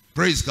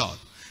 Praise God.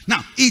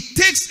 Now, it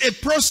takes a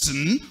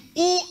person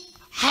who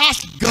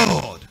has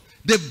God,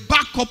 the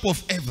backup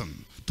of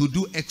heaven, to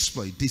do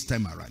exploit this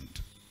time around.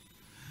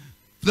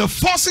 The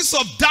forces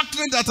of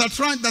darkness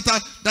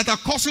that are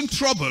causing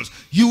troubles,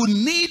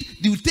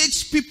 it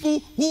takes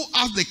people who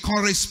have the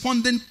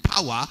corresponding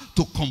power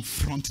to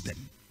confront them.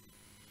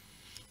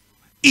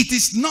 It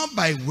is not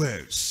by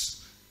words,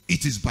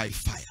 it is by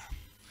fire.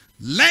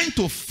 Learn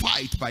to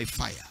fight by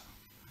fire.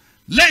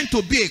 Learn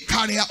to be a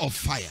carrier of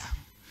fire.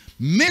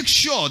 Make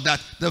sure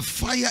that the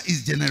fire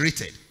is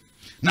generated.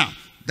 Now,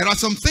 there are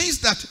some things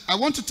that I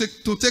want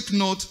to take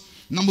note.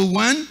 Number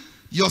one,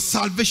 your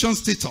salvation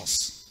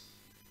status.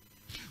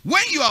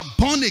 When you are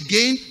born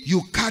again,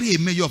 you carry a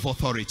measure of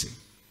authority.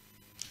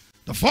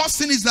 The first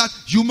thing is that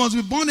you must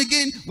be born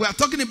again. We are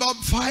talking about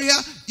fire.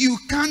 You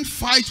can't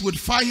fight with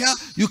fire.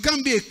 You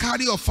can't be a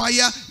carrier of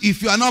fire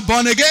if you are not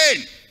born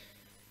again.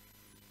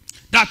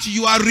 That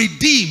you are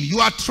redeemed.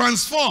 You are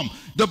transformed.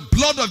 The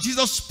blood of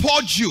Jesus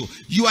purged you.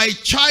 You are a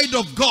child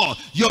of God.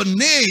 Your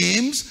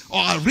names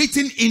are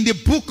written in the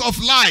book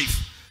of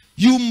life.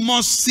 You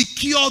must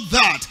secure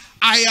that.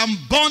 I am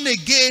born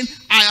again.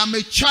 I am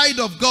a child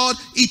of God.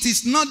 It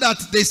is not that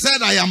they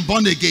said I am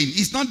born again.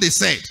 It's not they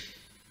said.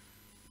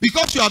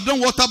 Because you have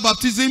done water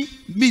baptism,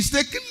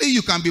 mistakenly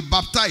you can be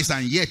baptized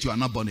and yet you are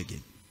not born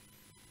again.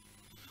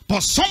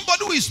 But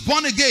somebody who is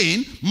born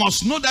again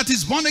must know that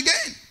he's born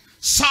again.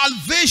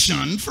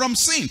 Salvation from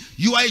sin.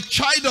 You are a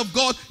child of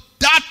God.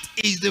 That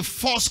is the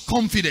first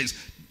confidence.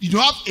 You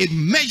have a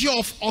measure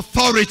of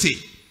authority.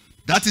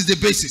 That is the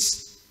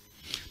basis.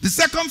 The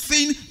second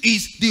thing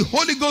is the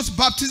Holy Ghost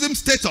baptism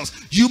status.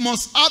 You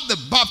must have the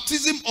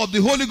baptism of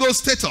the Holy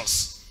Ghost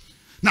status.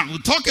 Now, we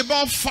talk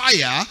about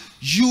fire.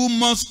 You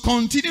must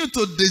continue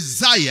to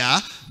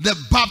desire the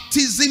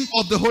baptism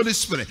of the Holy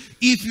Spirit.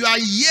 If you are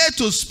here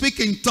to speak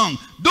in tongues,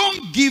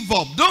 don't give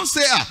up. Don't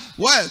say,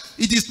 well,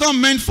 it is not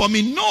meant for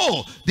me.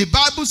 No, the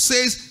Bible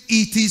says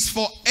it is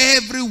for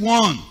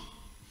everyone.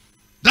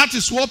 That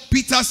is what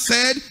Peter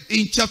said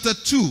in chapter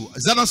 2.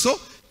 Is that also?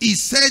 He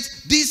said,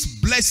 this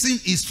blessing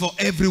is for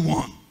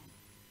everyone.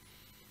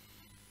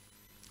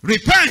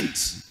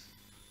 Repent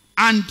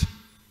and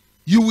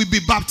you will be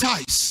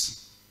baptized.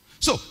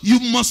 So you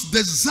must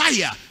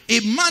desire. A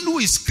man who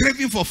is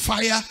craving for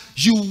fire,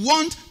 you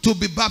want to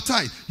be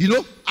baptized. You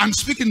know, I'm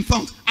speaking in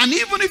tongues. And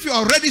even if you're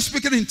already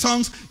speaking in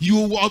tongues, you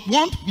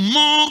want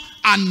more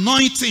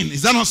anointing.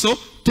 Is that also?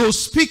 To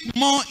speak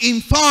more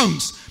in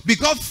tongues.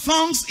 Because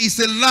tongues is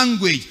a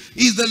language.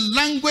 Is the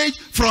language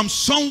from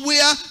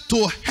somewhere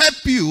to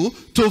help you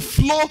to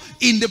flow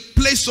in the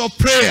place of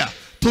prayer.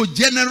 To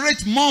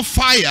generate more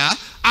fire.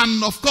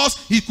 And of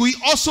course, it will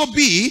also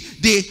be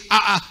the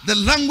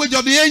language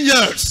of the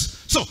angels.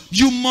 So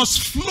you must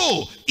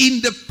flow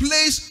in the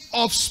place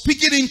of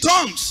speaking in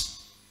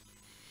tongues.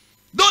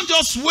 Don't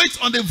just wait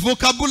on the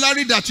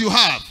vocabulary that you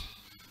have.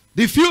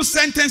 The few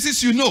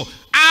sentences you know.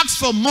 Ask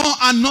for more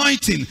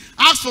anointing.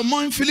 Ask for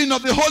more filling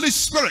of the Holy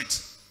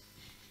Spirit.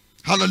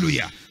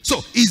 Hallelujah. So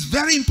it's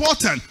very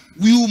important.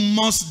 You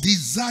must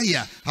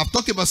desire. I've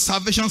talked about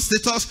salvation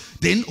status.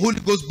 Then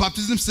Holy Ghost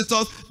baptism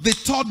status. The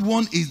third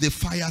one is the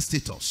fire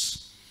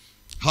status.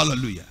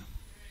 Hallelujah.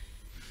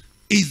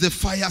 Is the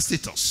fire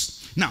status.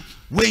 Now,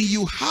 when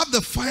you have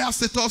the fire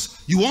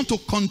status, you want to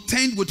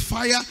contend with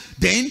fire,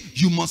 then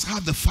you must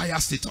have the fire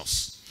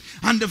status.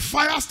 And the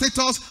fire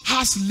status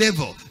has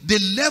level. The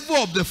level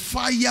of the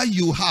fire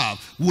you have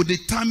will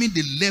determine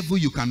the level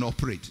you can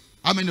operate.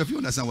 How many of you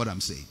understand what I'm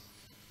saying?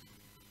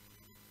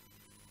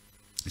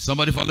 Is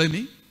somebody following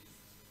me?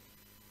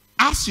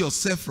 Ask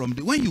yourself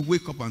when you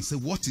wake up and say,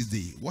 what is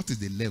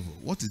the level?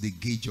 What is the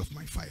gauge of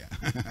my fire?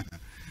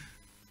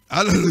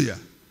 Hallelujah.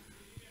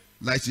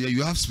 Like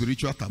you have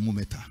spiritual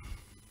thermometer.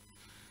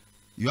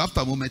 You have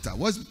thermometer.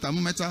 What's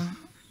thermometer?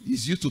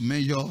 Is used to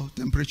measure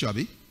temperature.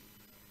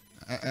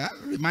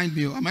 Remind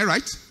me, am I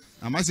right?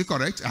 Am I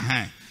correct?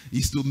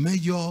 Is to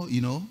measure,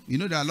 you know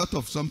there are a lot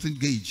of something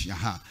gauge.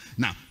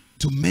 Now,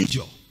 to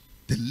measure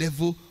the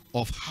level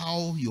of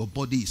how your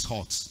body is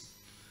hot.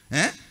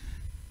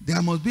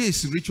 There must be a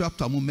spiritual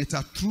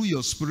thermometer through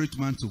your spirit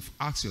man to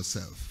ask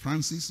yourself,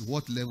 Francis,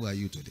 what level are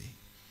you today?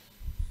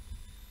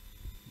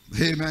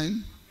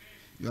 Amen.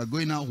 You are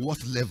going out,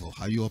 what level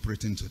are you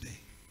operating today?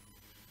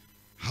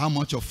 How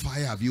much of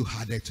fire have you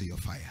added to your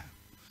fire?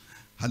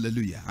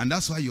 Hallelujah. And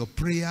that's why your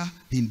prayer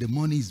in the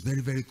morning is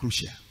very, very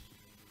crucial.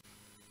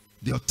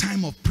 Your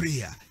time of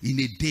prayer in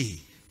a day.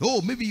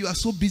 Oh, maybe you are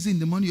so busy in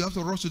the morning, you have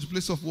to rush to the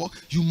place of work.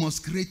 You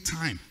must create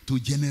time to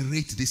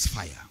generate this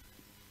fire.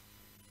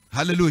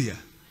 Hallelujah.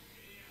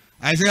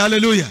 I say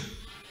hallelujah.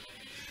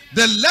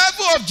 The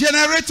level of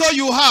generator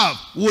you have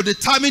will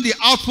determine the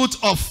output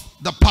of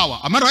the power.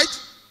 Am I right?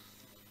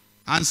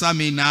 Answer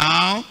me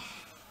now.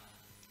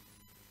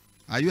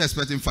 Are you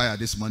expecting fire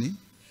this morning?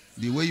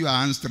 The way you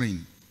are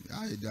answering,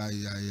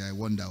 I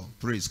wonder.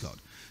 Praise God.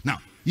 Now,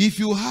 if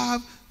you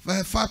have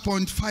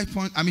 2.5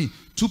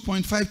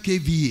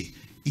 kVA,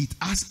 it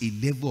has a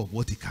level of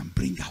what it can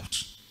bring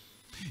out.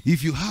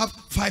 If you have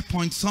 5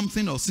 point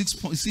something or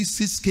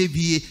 6.66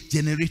 kVA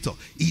generator,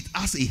 it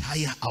has a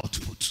higher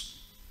output.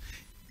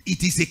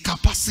 It is a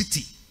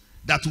capacity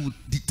that will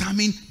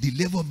determine the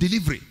level of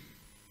delivery.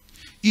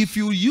 If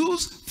you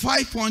use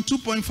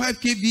 2.5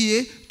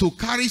 kVA to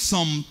carry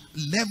some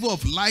level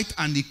of light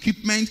and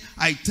equipment,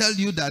 I tell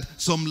you that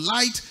some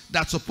light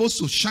that's supposed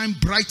to shine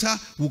brighter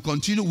will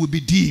be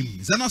dim.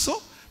 Is that not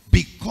so?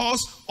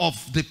 Because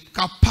of the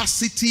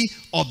capacity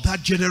of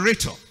that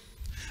generator.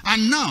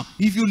 And now,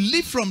 if you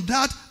leave from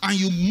that and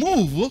you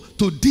move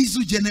to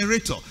diesel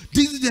generator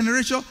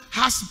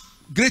has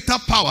greater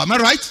power. Am I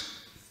right?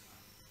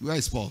 Where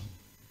is Paul?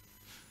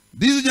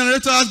 Diesel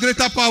generator has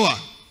greater power.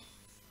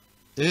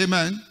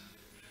 Amen.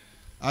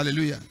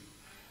 Hallelujah.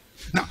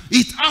 Now,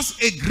 it has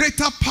a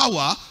greater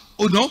power,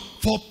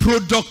 for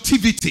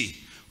productivity,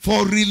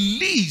 for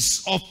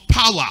release of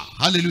power.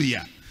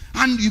 Hallelujah.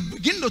 And you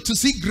begin to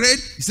see grade.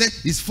 He said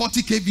it's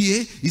 40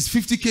 kVA, it's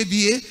 50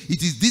 kVA,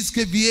 it is this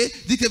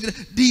kVA, this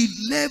kVA. The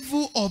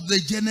level of the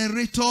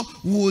generator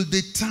will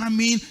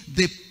determine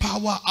the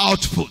power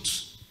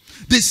output.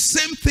 The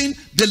same thing,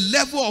 the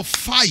level of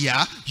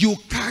fire you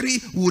carry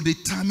will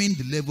determine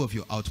the level of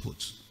your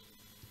output.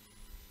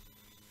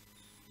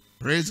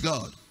 Praise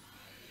God.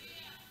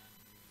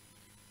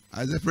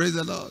 I say praise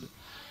the Lord.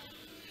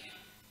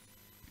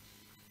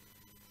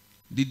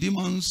 The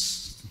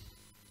demons,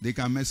 they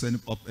can mess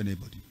up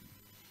anybody.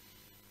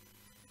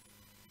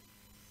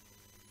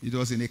 It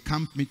was in a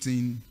camp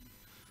meeting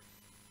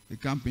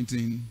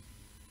in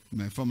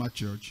my former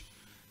church,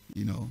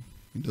 in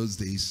those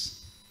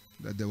days,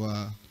 that there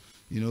were,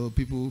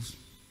 people,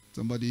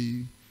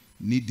 somebody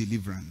need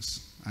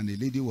deliverance. And a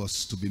lady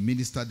was to be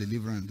ministered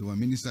deliverance. They were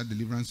ministered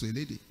deliverance to a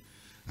lady.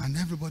 And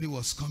everybody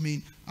was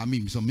coming.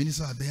 Some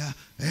ministers are there.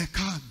 Hey,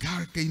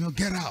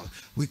 get out.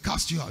 We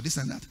cast you out. This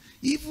and that.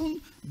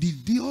 Even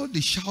all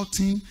the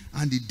shouting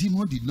and the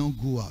demon did not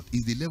go out.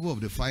 It's the level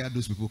of the fire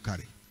those people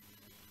carry.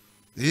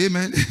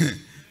 Amen.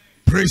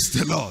 Praise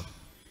the Lord.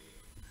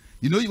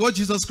 You know what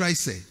Jesus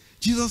Christ said?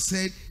 Jesus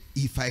said,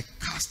 if I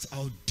cast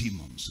out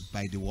demons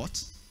by the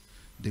what?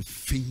 The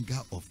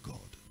finger of God,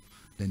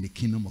 then the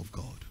kingdom of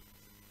God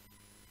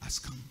has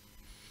come.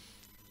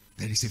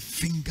 There is a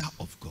finger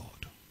of God.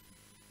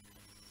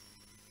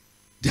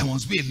 There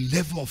must be a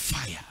level of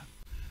fire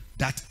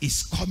that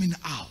is coming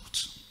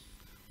out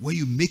when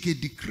you make a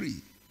decree.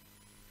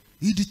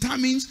 It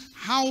determines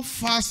how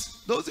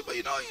fast those people,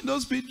 in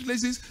those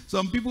places,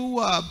 some people who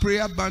are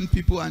prayer band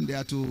people and they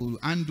are to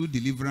undo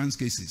deliverance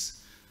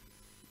cases.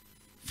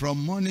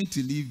 From morning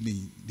till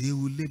evening, they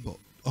will labor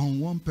on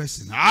one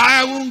person.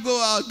 I won't go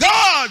out.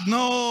 God,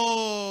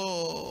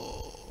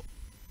 no.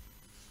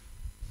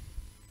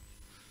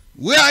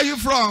 Where are you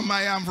from?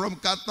 I am from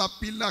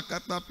Caterpillar.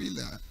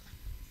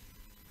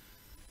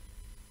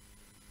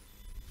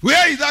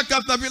 Where is that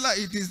caterpillar?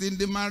 It is in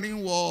the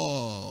marine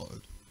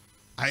world.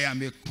 I am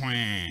a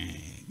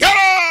queen. Get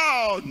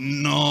out!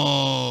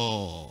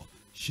 No.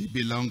 She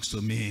belongs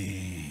to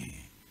me.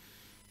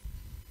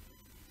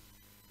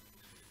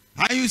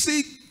 And you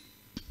see,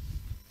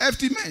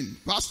 FT men,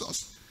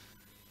 pastors.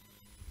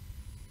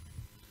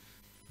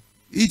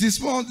 It is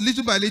small,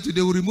 little by little,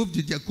 they will remove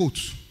their coat.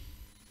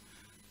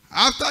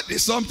 After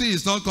something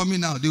is not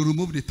coming out, they will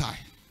remove the tie.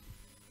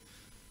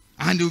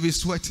 And they will be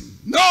sweating.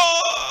 No!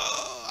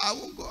 I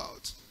won't go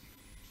out.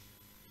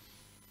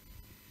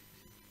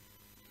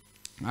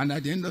 And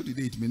at the end of the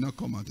day, it may not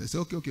come out. I say,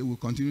 okay, we'll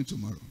continue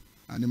tomorrow.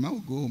 And the man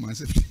will go home and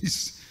say,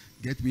 please,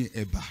 get me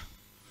a bar.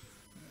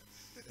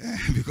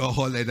 Because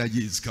all energy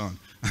is gone.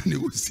 And he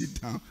will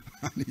sit down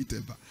and eat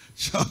a bar.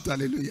 Shout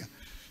hallelujah.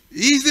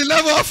 He's the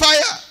level of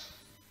fire.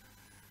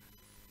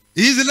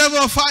 He's the level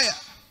of fire.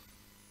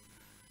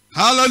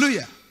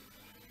 Hallelujah.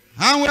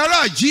 And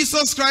whereas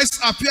Jesus Christ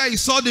appeared, he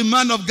saw the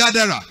man of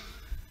Gadara.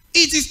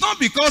 It is not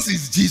because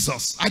it's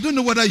Jesus. I don't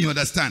know whether you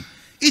understand.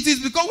 It is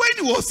because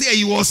when he was here,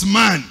 he was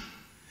man.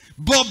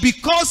 But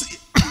because,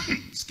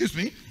 excuse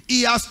me,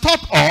 he has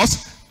taught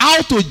us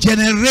how to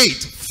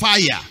generate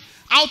fire,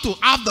 how to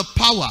have the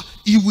power.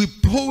 You will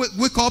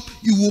wake up,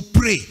 you will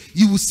pray,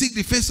 you will seek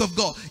the face of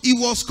God. He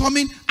was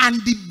coming, and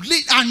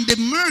the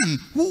man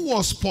who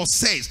was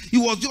possessed, he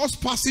was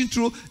just passing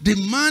through. The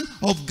man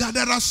of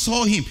Gadara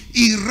saw him.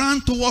 He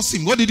ran towards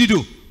him. What did he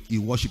do? He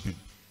worshipped him.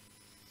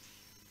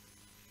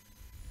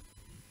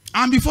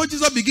 And before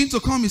Jesus began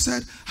to come, he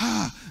said,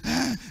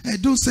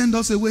 don't send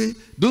us away.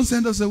 Don't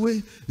send us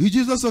away. You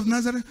Jesus of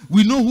Nazareth,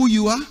 we know who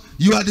you are.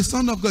 You are the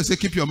Son of God. He said,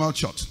 keep your mouth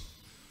shut.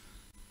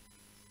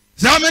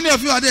 So how many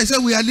of you are there? He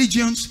said, we are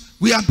legions.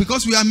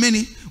 Because we are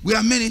many. We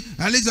are many.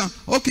 And listen,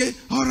 okay,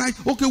 all right.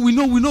 Okay, we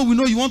know.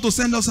 You want to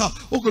send us out.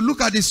 Okay,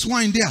 look at the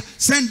swine there.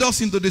 Send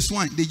us into the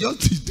swine. They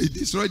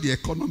destroyed the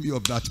economy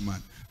of that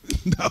man.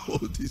 That whole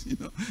thing,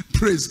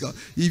 Praise God.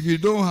 If you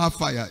don't have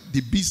fire,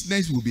 the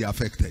business will be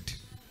affected.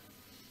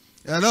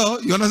 Hello?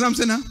 You understand what I'm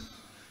saying now?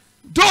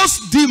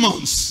 Those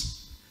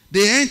demons,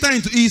 they enter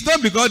into, it's not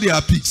because they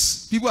are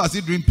pigs. People are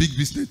still doing pig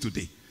business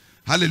today.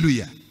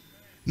 Hallelujah.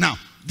 Now,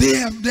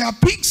 they are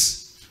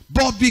pigs,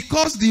 But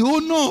because the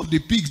owner of the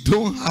pigs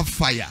don't have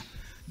fire,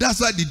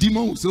 that's why the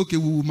demon will say, okay,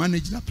 we will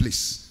manage that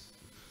place.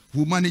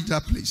 We'll manage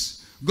that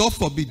place. God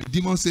forbid, the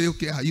demon say,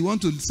 okay, you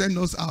want to send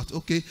us out?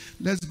 Okay,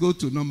 let's go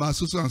to number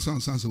so and so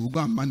and so. We'll go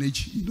and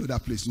manage,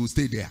 that place. We'll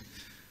stay there.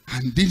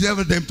 And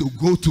deliver them to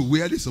go to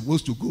where they're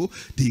supposed to go.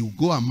 They will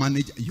go and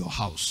manage your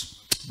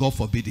house. God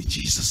forbid, in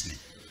Jesus' name.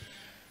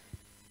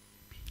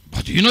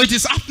 But it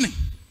is happening.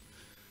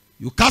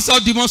 You cast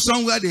out demons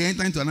somewhere, they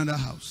enter into another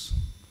house.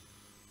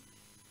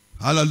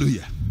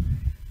 Hallelujah.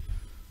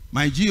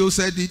 My GO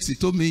said it. He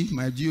told me,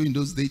 my GO in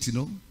those days,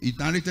 he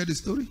narrated the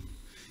story.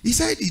 He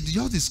said he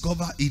just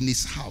discovered in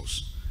his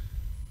house.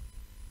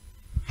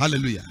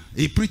 Hallelujah.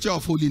 A preacher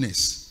of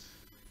holiness.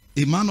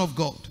 A man of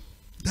God.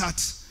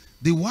 That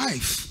the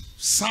wife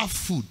served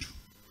food.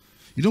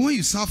 When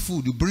you serve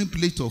food, you bring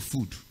plate of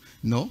food.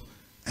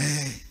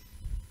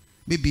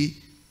 Maybe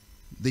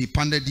the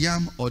pounded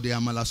yam or the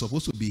amala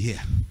supposed to be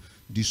here.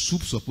 The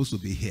soup supposed to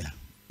be here.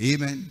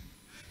 Amen.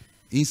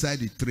 Inside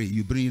the tray,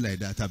 you bring it like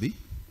that, Abby.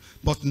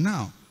 But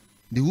now,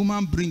 the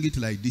woman bring it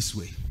like this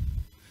way.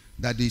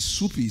 That the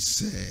soup is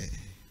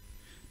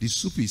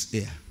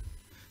here.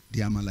 The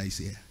amala is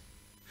here.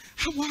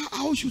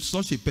 How should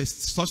such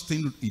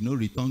thing,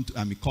 return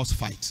to, cause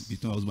fight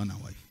between husband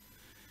and wife?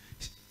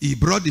 He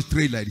brought the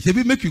tray like this. He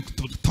will make you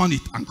turn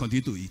it and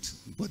continue to eat.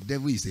 But the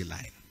devil is a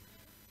liar.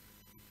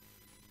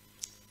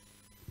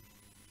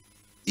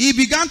 He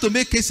began to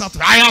make case out.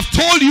 I have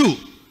told you.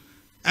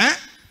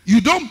 You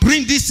don't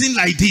bring this in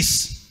like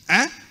this.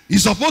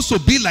 It's supposed to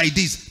be like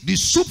this. The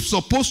soup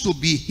supposed to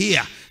be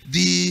here.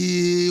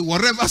 The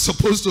whatever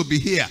supposed to be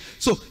here.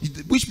 So,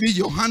 which means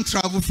your hand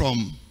travel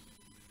from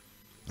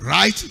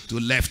right to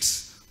left.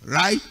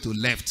 Right to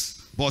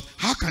left. But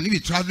how can you be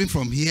traveling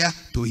from here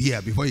to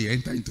here before you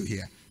enter into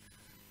here?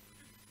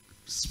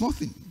 Small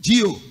thing.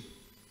 Geo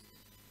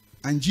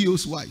and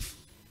Geo's wife.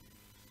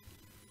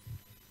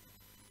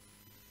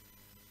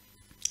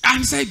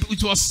 And said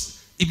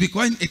it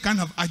became a kind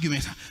of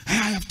argument. I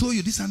have told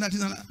you this and that,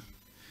 this and that.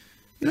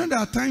 There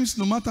are times,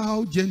 no matter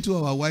how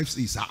gentle our wives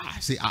is,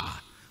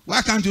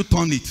 why can't you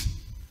turn it?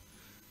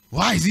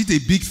 Why is it a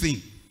big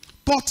thing?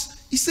 But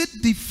he said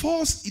a day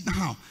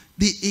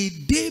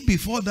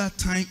before that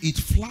time, it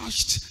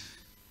flashed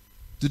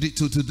to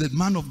the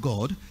man of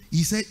God.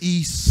 He said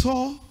he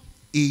saw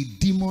a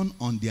demon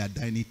on their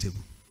dining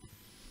table,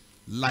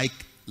 like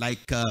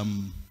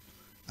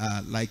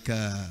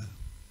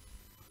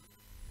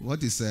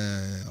what is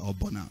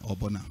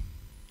Obona?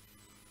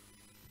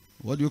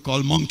 What do you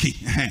call monkey?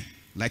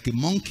 Like a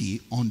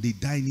monkey on the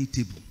dining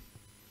table.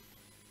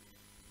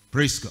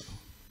 Praise God.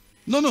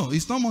 No,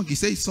 it's not monkey. He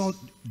said he saw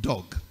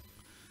dog,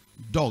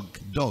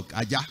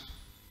 aja,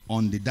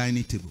 on the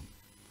dining table.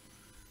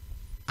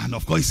 And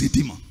of course, it's a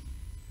demon.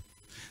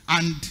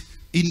 And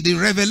in the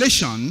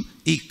revelation,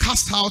 he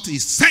cast out, he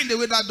sent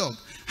away that dog.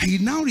 And he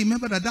now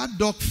remember that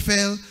dog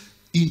fell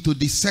into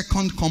the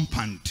second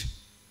compound.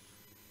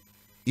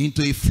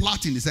 Into a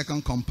flat in the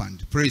second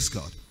compound. Praise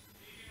God.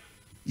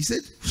 He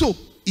said, so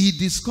he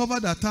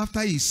discovered that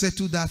after he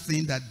settled that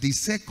thing, that the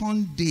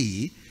second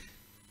day,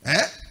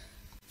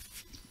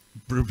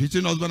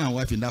 between husband and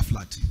wife in that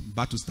flat,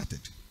 battle started.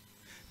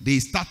 They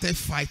started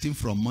fighting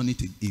from morning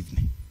till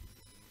evening.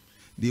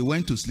 They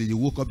went to sleep. They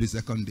woke up the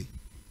second day.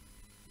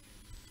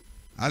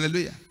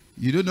 Hallelujah.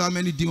 You don't know how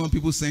many demon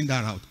people send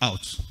that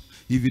out.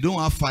 If you don't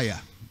have fire,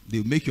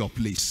 they'll make your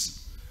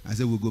place and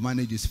say, we'll go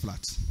manage this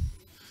flat.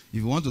 If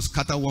you want to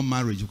scatter one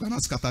marriage, you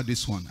cannot scatter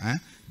this one.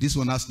 This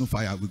one has no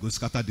fire. We go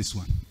scatter this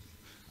one.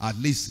 At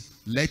least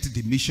let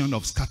the mission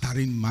of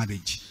scattering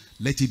marriage,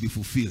 let it be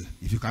fulfilled.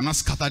 If you cannot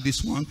scatter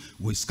this one,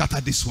 we'll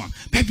scatter this one.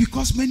 But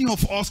because many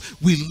of us,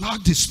 we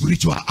lack the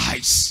spiritual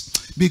eyes.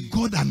 May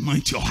God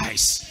anoint your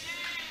eyes.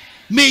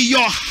 May your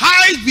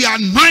eyes be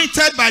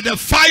anointed by the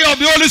fire of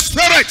the Holy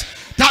Spirit,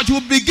 that you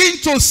begin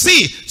to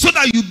see, so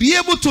that you'll be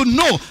able to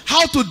know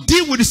how to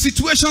deal with the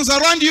situations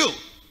around you.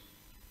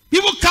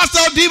 People cast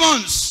out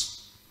demons.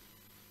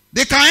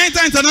 They can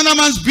enter into another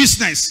man's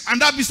business, and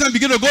that business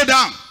begin to go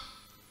down.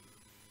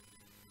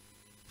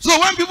 So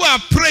when people are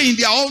praying in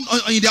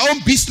their own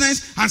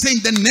business and saying,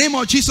 in the name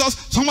of Jesus,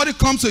 somebody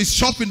comes to his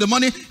shop in the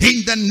morning,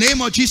 in the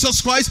name of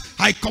Jesus Christ,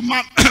 I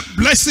command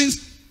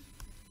blessings.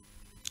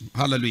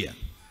 Hallelujah.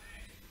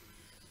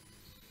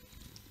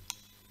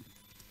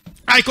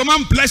 I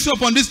command blessing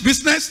upon this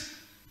business.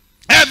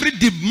 Every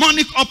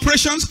demonic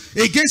operations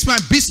against my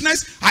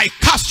business, I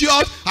cast you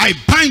out. I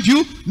bind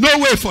you. No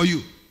way for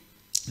you.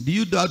 Do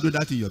you dare do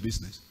that in your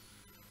business?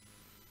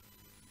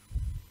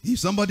 If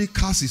somebody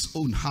casts his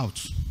own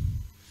house,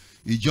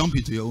 you jump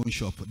into your own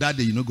shop. That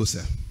day you no go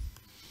sell.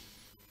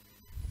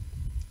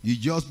 You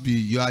just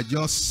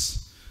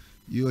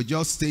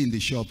stay in the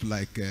shop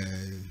like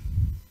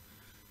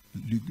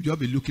you just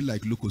be looking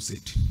like Loco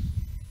said.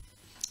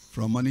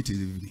 From morning to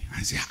evening.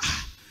 And say,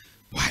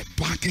 why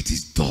blanket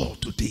is dull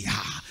today?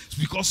 It's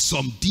because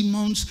some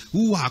demons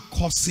who are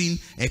causing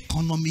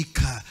economic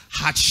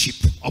hardship,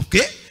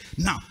 okay?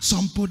 Now,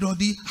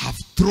 somebody have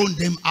thrown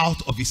them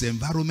out of his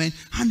environment,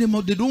 and they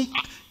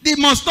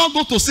must not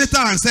go to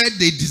Satan and say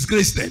they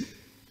disgrace them.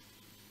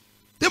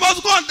 They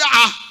must go and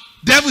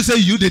devil say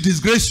they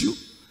disgrace you,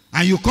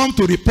 and you come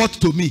to report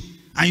to me,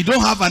 and you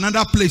don't have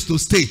another place to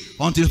stay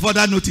until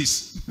further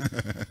notice.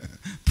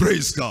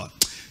 Praise God.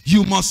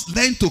 You must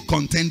learn to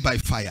contend by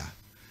fire.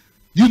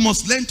 You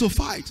must learn to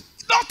fight.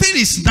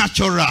 Nothing is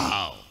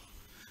natural.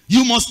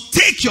 You must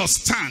take your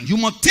stand. You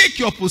must take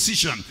your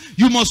position.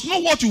 You must know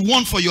what you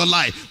want for your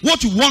life,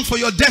 what you want for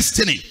your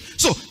destiny.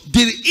 So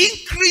the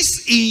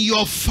increase in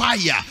your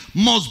fire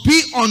must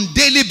be on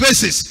daily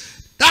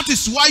basis. That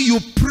is why you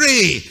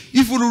pray.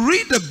 If you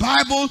read the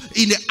Bible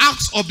in the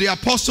Acts of the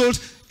Apostles,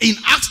 in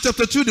Acts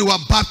chapter 2, they were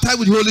baptized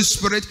with the Holy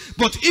Spirit.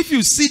 But if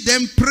you see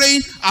them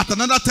praying at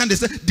another time, they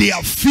say they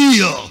are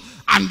filled.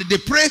 And the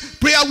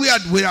prayer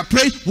we are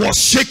praying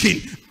was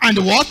shaking. And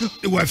what?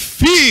 They were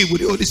filled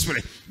with the Holy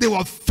Spirit. They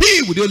were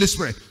filled with the Holy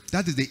Spirit.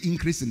 That is the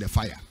increase in the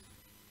fire.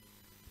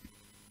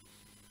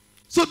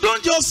 So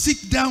don't just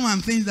sit down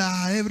and think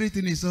that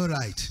everything is all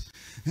right.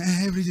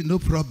 Everything, no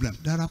problem.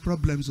 There are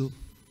problems. Oh.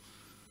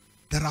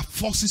 There are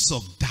forces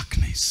of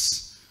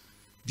darkness.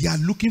 They are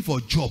looking for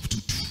a job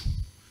to do.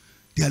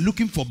 They are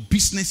looking for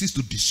businesses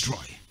to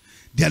destroy.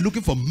 They are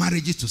looking for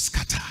marriages to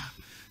scatter.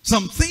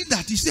 Something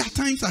that, you see, at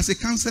times as a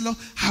counselor,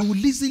 I will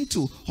listen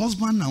to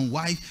husband and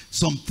wife,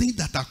 something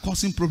that are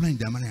causing problems in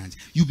their marriage.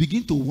 You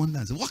begin to wonder,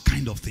 what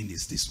kind of thing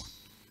is this one?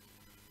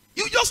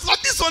 You just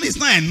like, this one is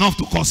not enough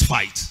to cause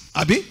fight.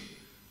 Abi?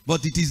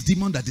 But it is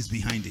demon that is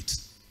behind it.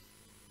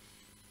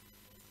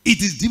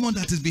 It is demon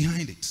that is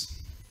behind it.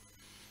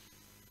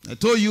 I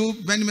told you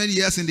many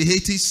years in the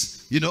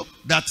 80s, you know,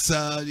 that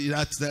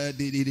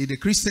the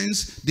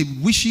Christians, the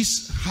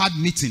wishes had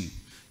meeting,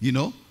 you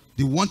know.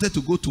 They wanted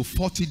to go to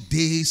 40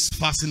 days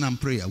fasting and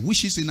prayer.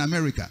 Wishes in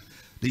America.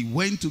 They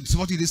went to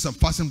 40 days of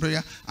fasting and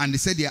prayer, and they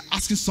said they are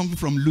asking something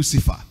from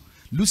Lucifer.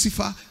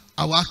 Lucifer,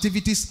 our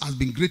activities has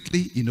been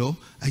greatly, you know,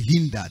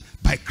 hindered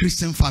by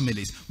Christian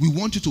families. We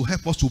want you to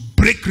help us to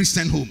break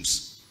Christian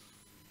homes.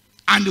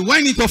 And they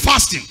went into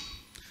fasting.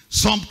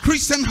 Some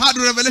Christians had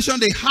a revelation.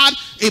 They had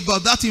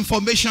about that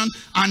information,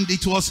 and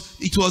it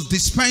was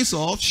dispensed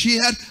or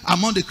shared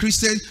among the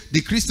Christians.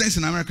 The Christians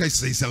in America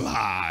say it's a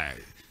lie.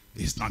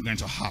 It's not going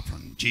to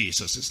happen.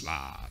 Jesus is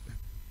Lord.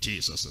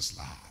 Jesus is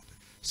Lord.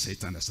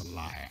 Satan is a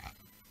liar.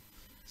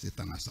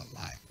 Satan is a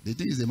liar. They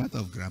think it's a matter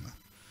of grammar.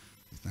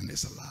 Satan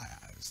is a liar.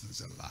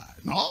 It's a lie.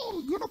 No,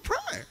 we're going to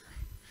pray.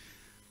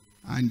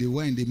 And they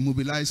went, they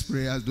mobilized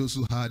prayers, those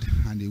who had,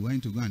 and they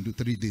went to go and do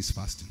 3 days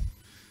fasting.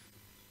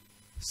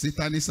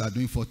 Satanists are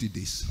doing 40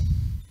 days.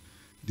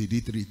 They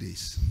did 3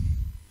 days.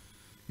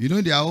 You know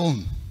their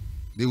own.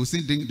 They will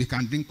say they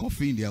can drink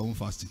coffee in their own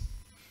fasting.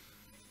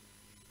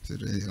 Say,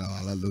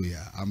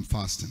 hallelujah, I'm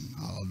fasting.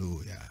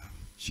 Hallelujah.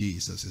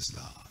 Jesus is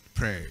Lord.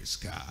 Praise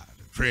God.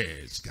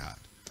 Praise God.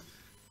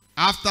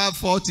 After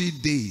 40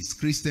 days,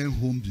 Christian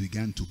homes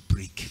began to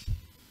break.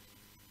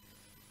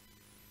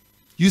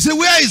 You say,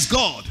 where is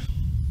God?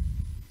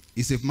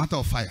 It's a matter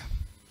of fire.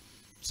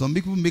 Some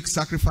people make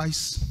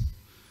sacrifice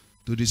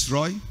to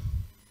destroy.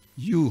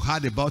 You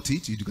heard about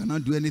it. You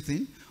cannot do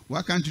anything.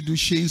 Why can't you do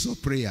chains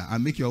of prayer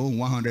and make your own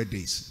 100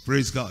 days?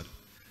 Praise God.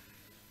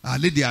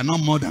 They are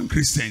not more than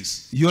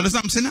Christians. You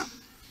understand what I'm saying now?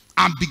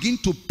 And begin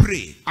to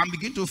pray. And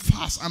begin to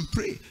fast and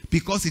pray.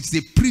 Because it's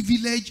the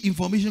privileged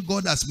information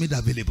God has made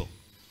available.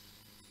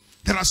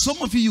 There are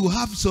some of you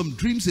have some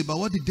dreams about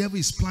what the devil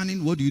is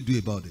planning. What do you do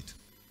about it?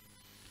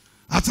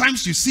 At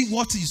times you see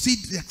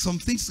like some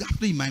things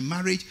happening in my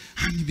marriage,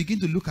 and you begin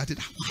to look at it.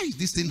 Why is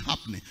this thing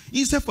happening?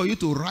 Instead for you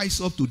to rise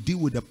up to deal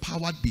with the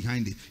power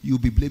behind it, you'll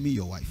be blaming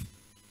your wife.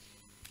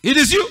 It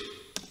is you.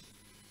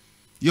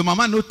 Your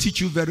mama not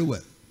teach you very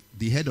well.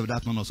 The head of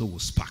that one also will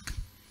spark.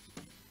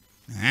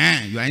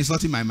 You are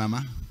insulting my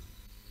mama.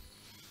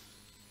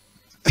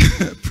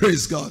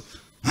 Praise God.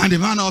 And the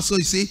man also,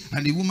 you see,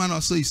 and the woman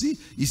also, you see,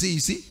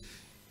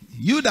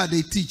 you that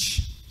they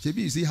teach,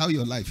 you see how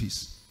your life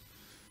is.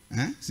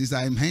 Since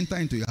I'm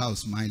entering into your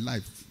house, my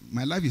life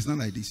is not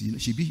like this. You know,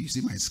 you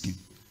see my skin.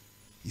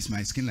 It's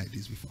my skin like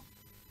this before.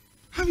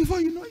 And before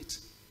you know it,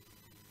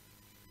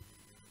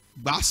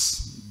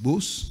 boss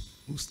will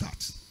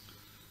start.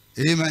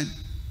 Amen.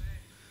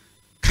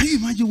 Can you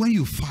imagine when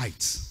you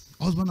fight,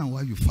 husband and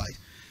wife, you fight,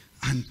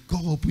 and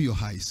God open your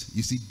eyes,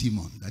 you see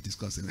demon that is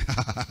causing.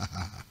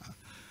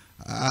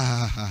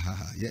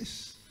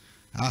 Yes.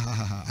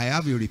 I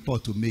have a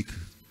report to make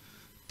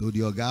to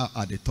the guy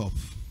at the top.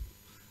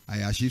 I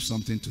achieved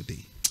something today.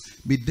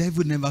 May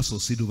devil never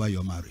succeed over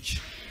your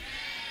marriage.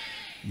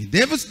 May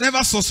devil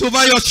never succeed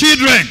over your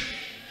children.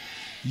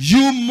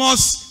 You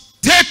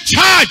must take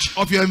charge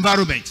of your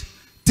environment.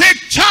 Take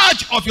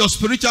charge of your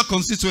spiritual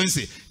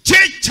constituency.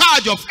 Take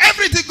charge of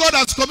everything God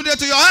has committed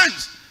to your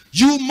hands.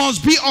 You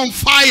must be on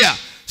fire.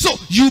 So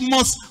you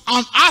must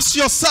ask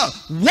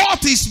yourself,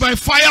 what is my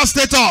fire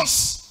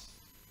status?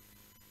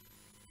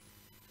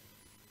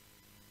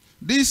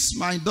 This,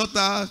 my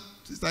daughter,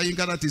 Sister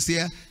Yinka that is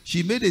here,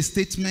 she made a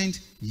statement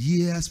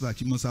years back.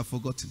 She must have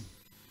forgotten.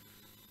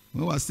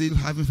 when we were still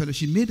having fellowship,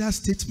 she made that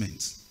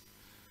statement.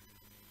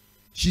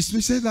 She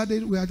said that day,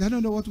 I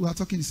don't know what we were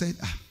talking. He said,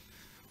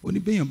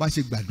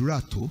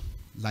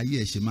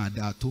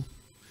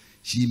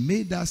 she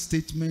made that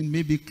statement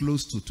maybe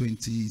close to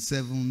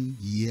 27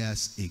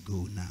 years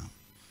ago now.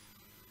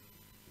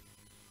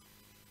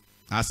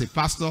 As a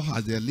pastor,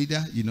 as a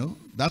leader, you know,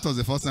 that was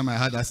the first time I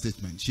heard that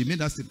statement. She made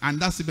that statement, and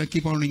that statement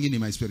keep on ringing in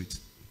my spirit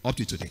up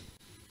to today.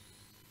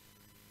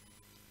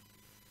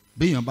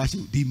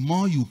 The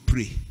more you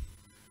pray,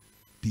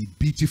 the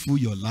beautiful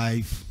your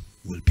life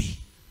will be.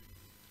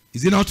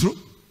 Is it not true?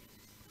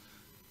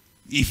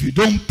 If you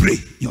don't pray,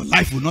 your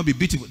life will not be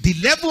beautiful. The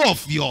level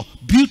of your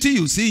beauty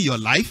you see in your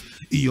life,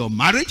 in your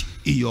marriage,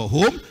 in your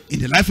home, in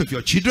the life of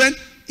your children,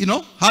 you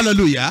know,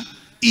 hallelujah,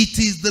 it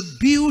is the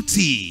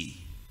beauty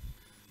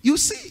you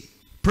see.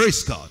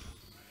 Praise God.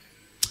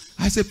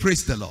 I say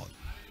praise the Lord.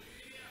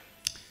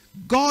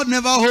 God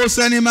never holds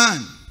any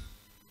man.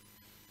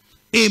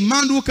 A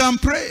man who can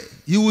pray,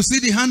 you will see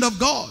the hand of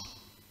God.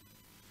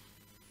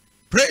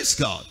 Praise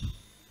God.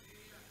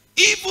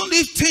 Even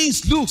if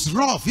things looks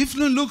rough, if it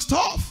looks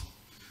tough,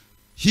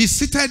 she's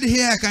seated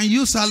here, I can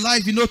use her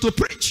life, you know, to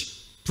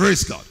preach.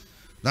 Praise God.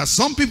 There are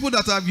some people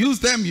that have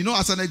used them, you know,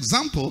 as an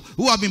example,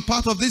 who have been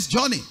part of this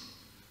journey.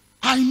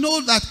 I know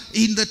that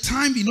in the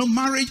time, you know,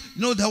 marriage,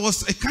 you know, there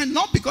was a kind,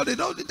 not because they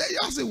don't, they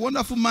has a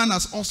wonderful man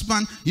as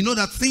husband, you know,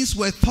 that things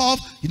were tough,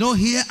 you know,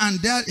 here and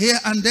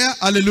there,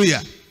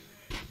 hallelujah.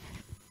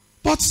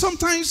 But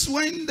sometimes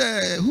when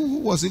who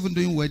was even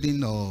doing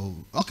wedding, or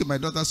okay, my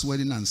daughter's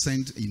wedding, and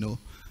sent, you know,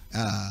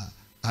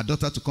 her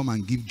daughter to come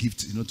and give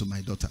gifts, you know, to my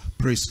daughter.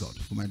 Praise God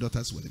for my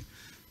daughter's wedding.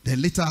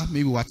 Then later,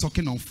 maybe we were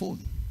talking on phone,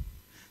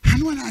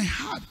 and when I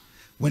heard,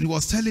 when he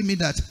was telling me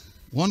that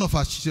one of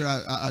our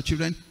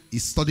children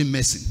is studying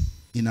medicine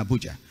in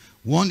Abuja,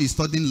 one is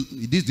studying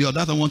this, the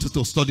other one wanted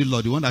to study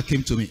law. The one that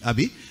came to me,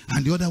 Abi,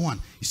 and the other one,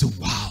 he said,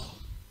 "Wow,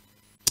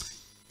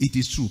 it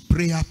is true.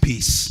 Prayer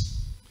pays."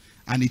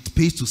 And it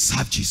pays to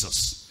serve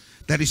Jesus.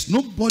 There is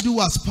nobody who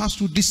has passed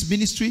through this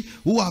ministry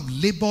who have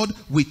labored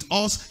with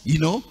us, you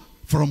know,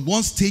 from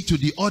one stage to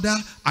the other.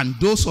 And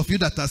those of you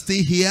that are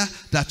still here,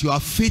 that you are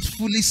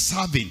faithfully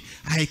serving,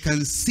 I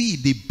can see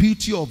the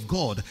beauty of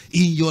God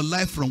in your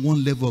life from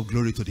one level of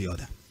glory to the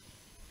other.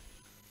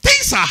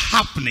 Things are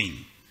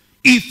happening.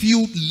 If you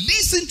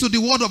listen to the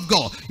word of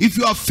God, if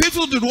you are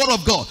faithful to the word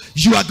of God,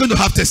 you are going to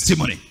have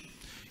testimony.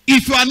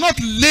 If you are not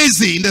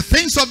lazy in the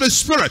things of the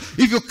Spirit,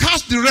 if you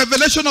catch the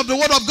revelation of the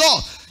word of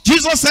God,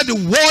 Jesus said, the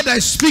word I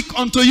speak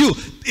unto you,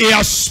 they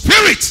are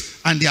spirit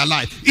and they are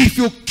life. If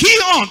you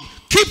keep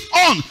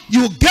on,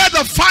 you get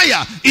the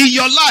fire in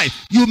your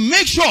life. You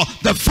make sure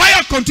the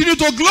fire continue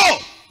to glow.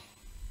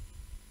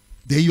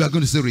 Then you are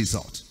going to see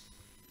result.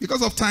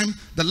 Because of time,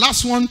 the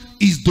last one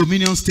is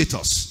dominion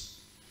status.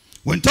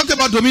 When talking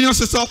about dominion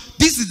status,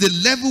 this is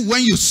the level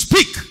when you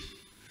speak,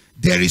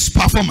 there is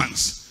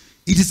performance.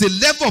 It is a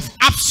level of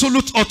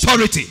absolute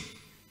authority.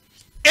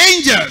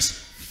 Angels,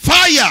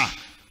 fire,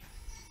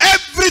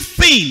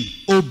 everything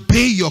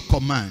obey your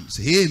commands.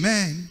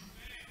 Amen.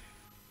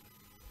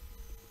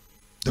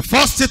 The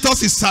first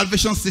status is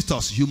salvation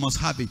status. You must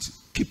have it.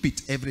 Keep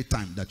it every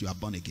time that you are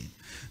born again.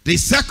 The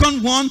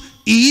second one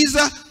is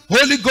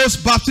Holy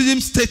Ghost baptism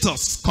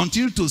status.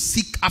 Continue to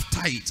seek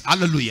after it.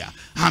 Hallelujah.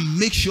 And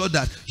make sure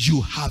that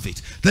you have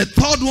it. The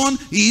third one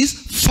is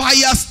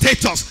fire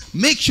status.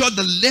 Make sure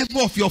the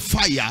level of your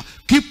fire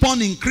keep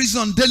on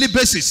increasing on daily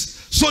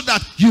basis, so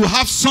that you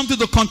have something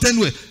to contend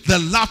with. The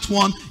last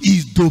one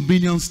is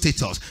dominion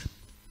status.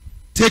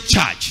 Take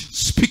charge.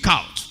 Speak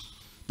out.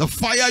 The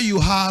fire you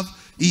have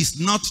is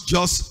not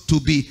just to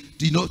be,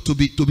 you know, to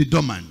be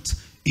dormant.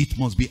 It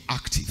must be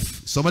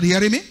active. Somebody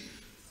hearing me?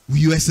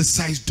 You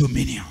exercise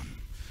dominion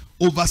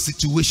over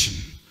situation,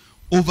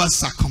 over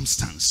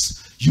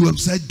circumstance. You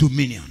exercise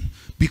dominion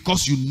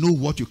because you know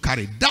what you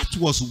carry. That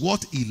was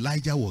what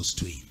Elijah was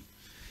doing.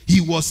 He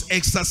was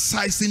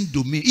exercising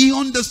dominion. He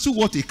understood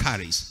what he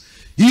carries.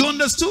 He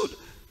understood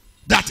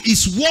that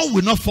his word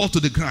will not fall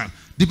to the ground.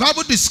 The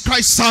Bible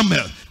describes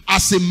Samuel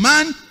as a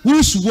man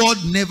whose word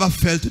never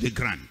fell to the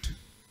ground.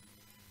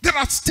 There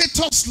are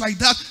status like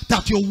that,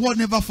 that your word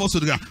never falls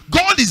to the ground.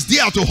 God is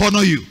there to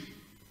honor you.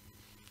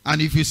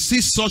 And if you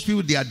see such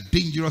people, they are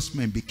dangerous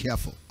men. Be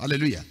careful.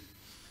 Hallelujah.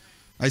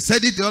 I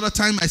said it the other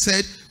time. I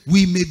said,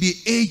 we may be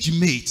age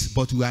mates,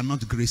 but we are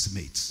not grace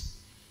mates.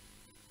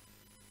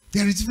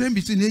 There is a difference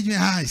between age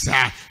mates.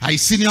 I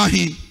senior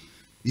him.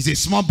 He's a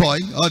small boy.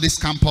 All this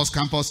campus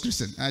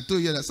Christian. I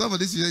told you that some of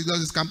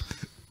this camp.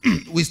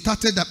 We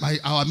started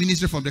our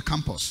ministry from the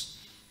campus.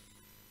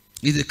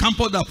 It's the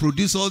campus that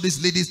produced all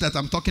these ladies that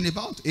I'm talking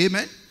about.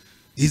 Amen.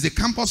 It's the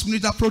campus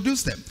ministry that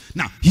produced them.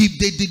 Now, if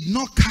they did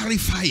not carry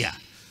fire,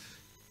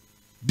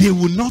 they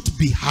will not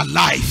be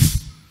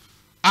alive.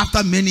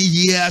 After many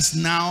years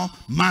now,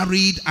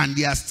 married, and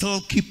they are still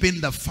keeping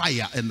the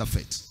fire in the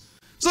faith.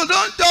 So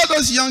don't tell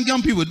those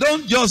young people,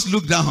 don't just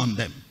look down on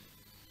them.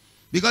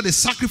 Because the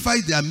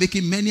sacrifice they are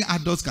making, many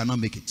adults cannot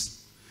make it.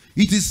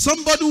 It is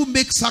somebody who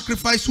makes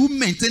sacrifice, who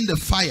maintain the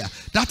fire.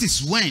 That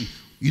is when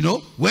You know,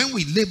 when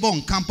we labor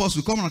on campus,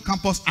 we come on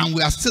campus and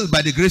we are still,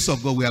 by the grace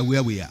of God, we are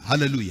where we are.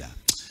 Hallelujah.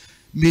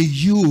 May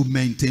you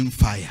maintain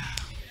fire.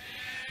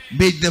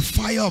 May the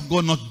fire of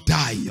God not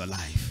die in your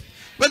life.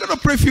 We're going to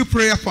pray a few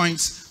prayer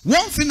points.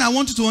 One thing I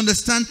want you to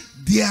understand,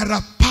 there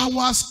are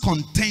powers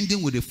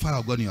contending with the fire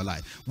of God in your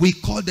life. We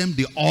call them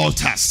the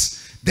altars.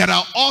 There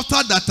are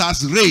altars that are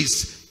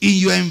raised in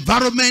your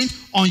environment,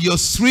 on your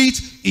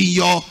street, in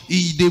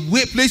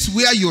the place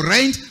where you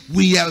rent,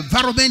 with your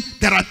environment.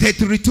 There are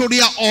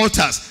territorial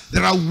altars.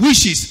 There are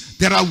witches.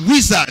 There are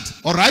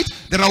wizards. All right.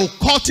 There are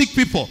occultic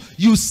people.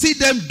 You see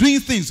them doing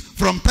things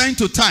from time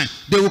to time.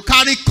 They will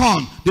carry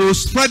corn. They will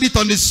spread it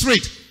on the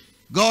street.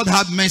 God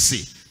have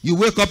mercy. You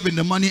wake up in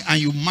the morning and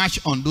you march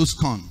on those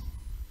corn.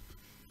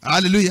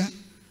 Hallelujah.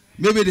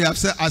 Maybe they have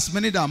said, as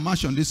many that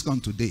march on this corn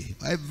today,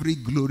 every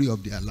glory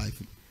of their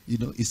life, you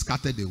know, is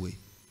scattered away.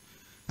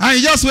 And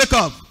you just wake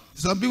up.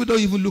 Some people don't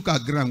even look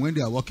at ground when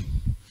they are walking.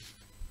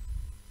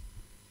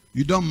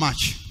 You don't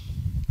march.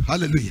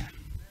 Hallelujah.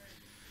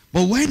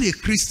 But when a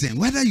Christian,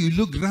 whether you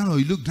look ground or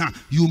you look down,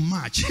 you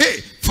march.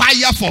 Hey,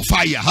 fire for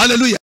fire.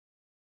 Hallelujah.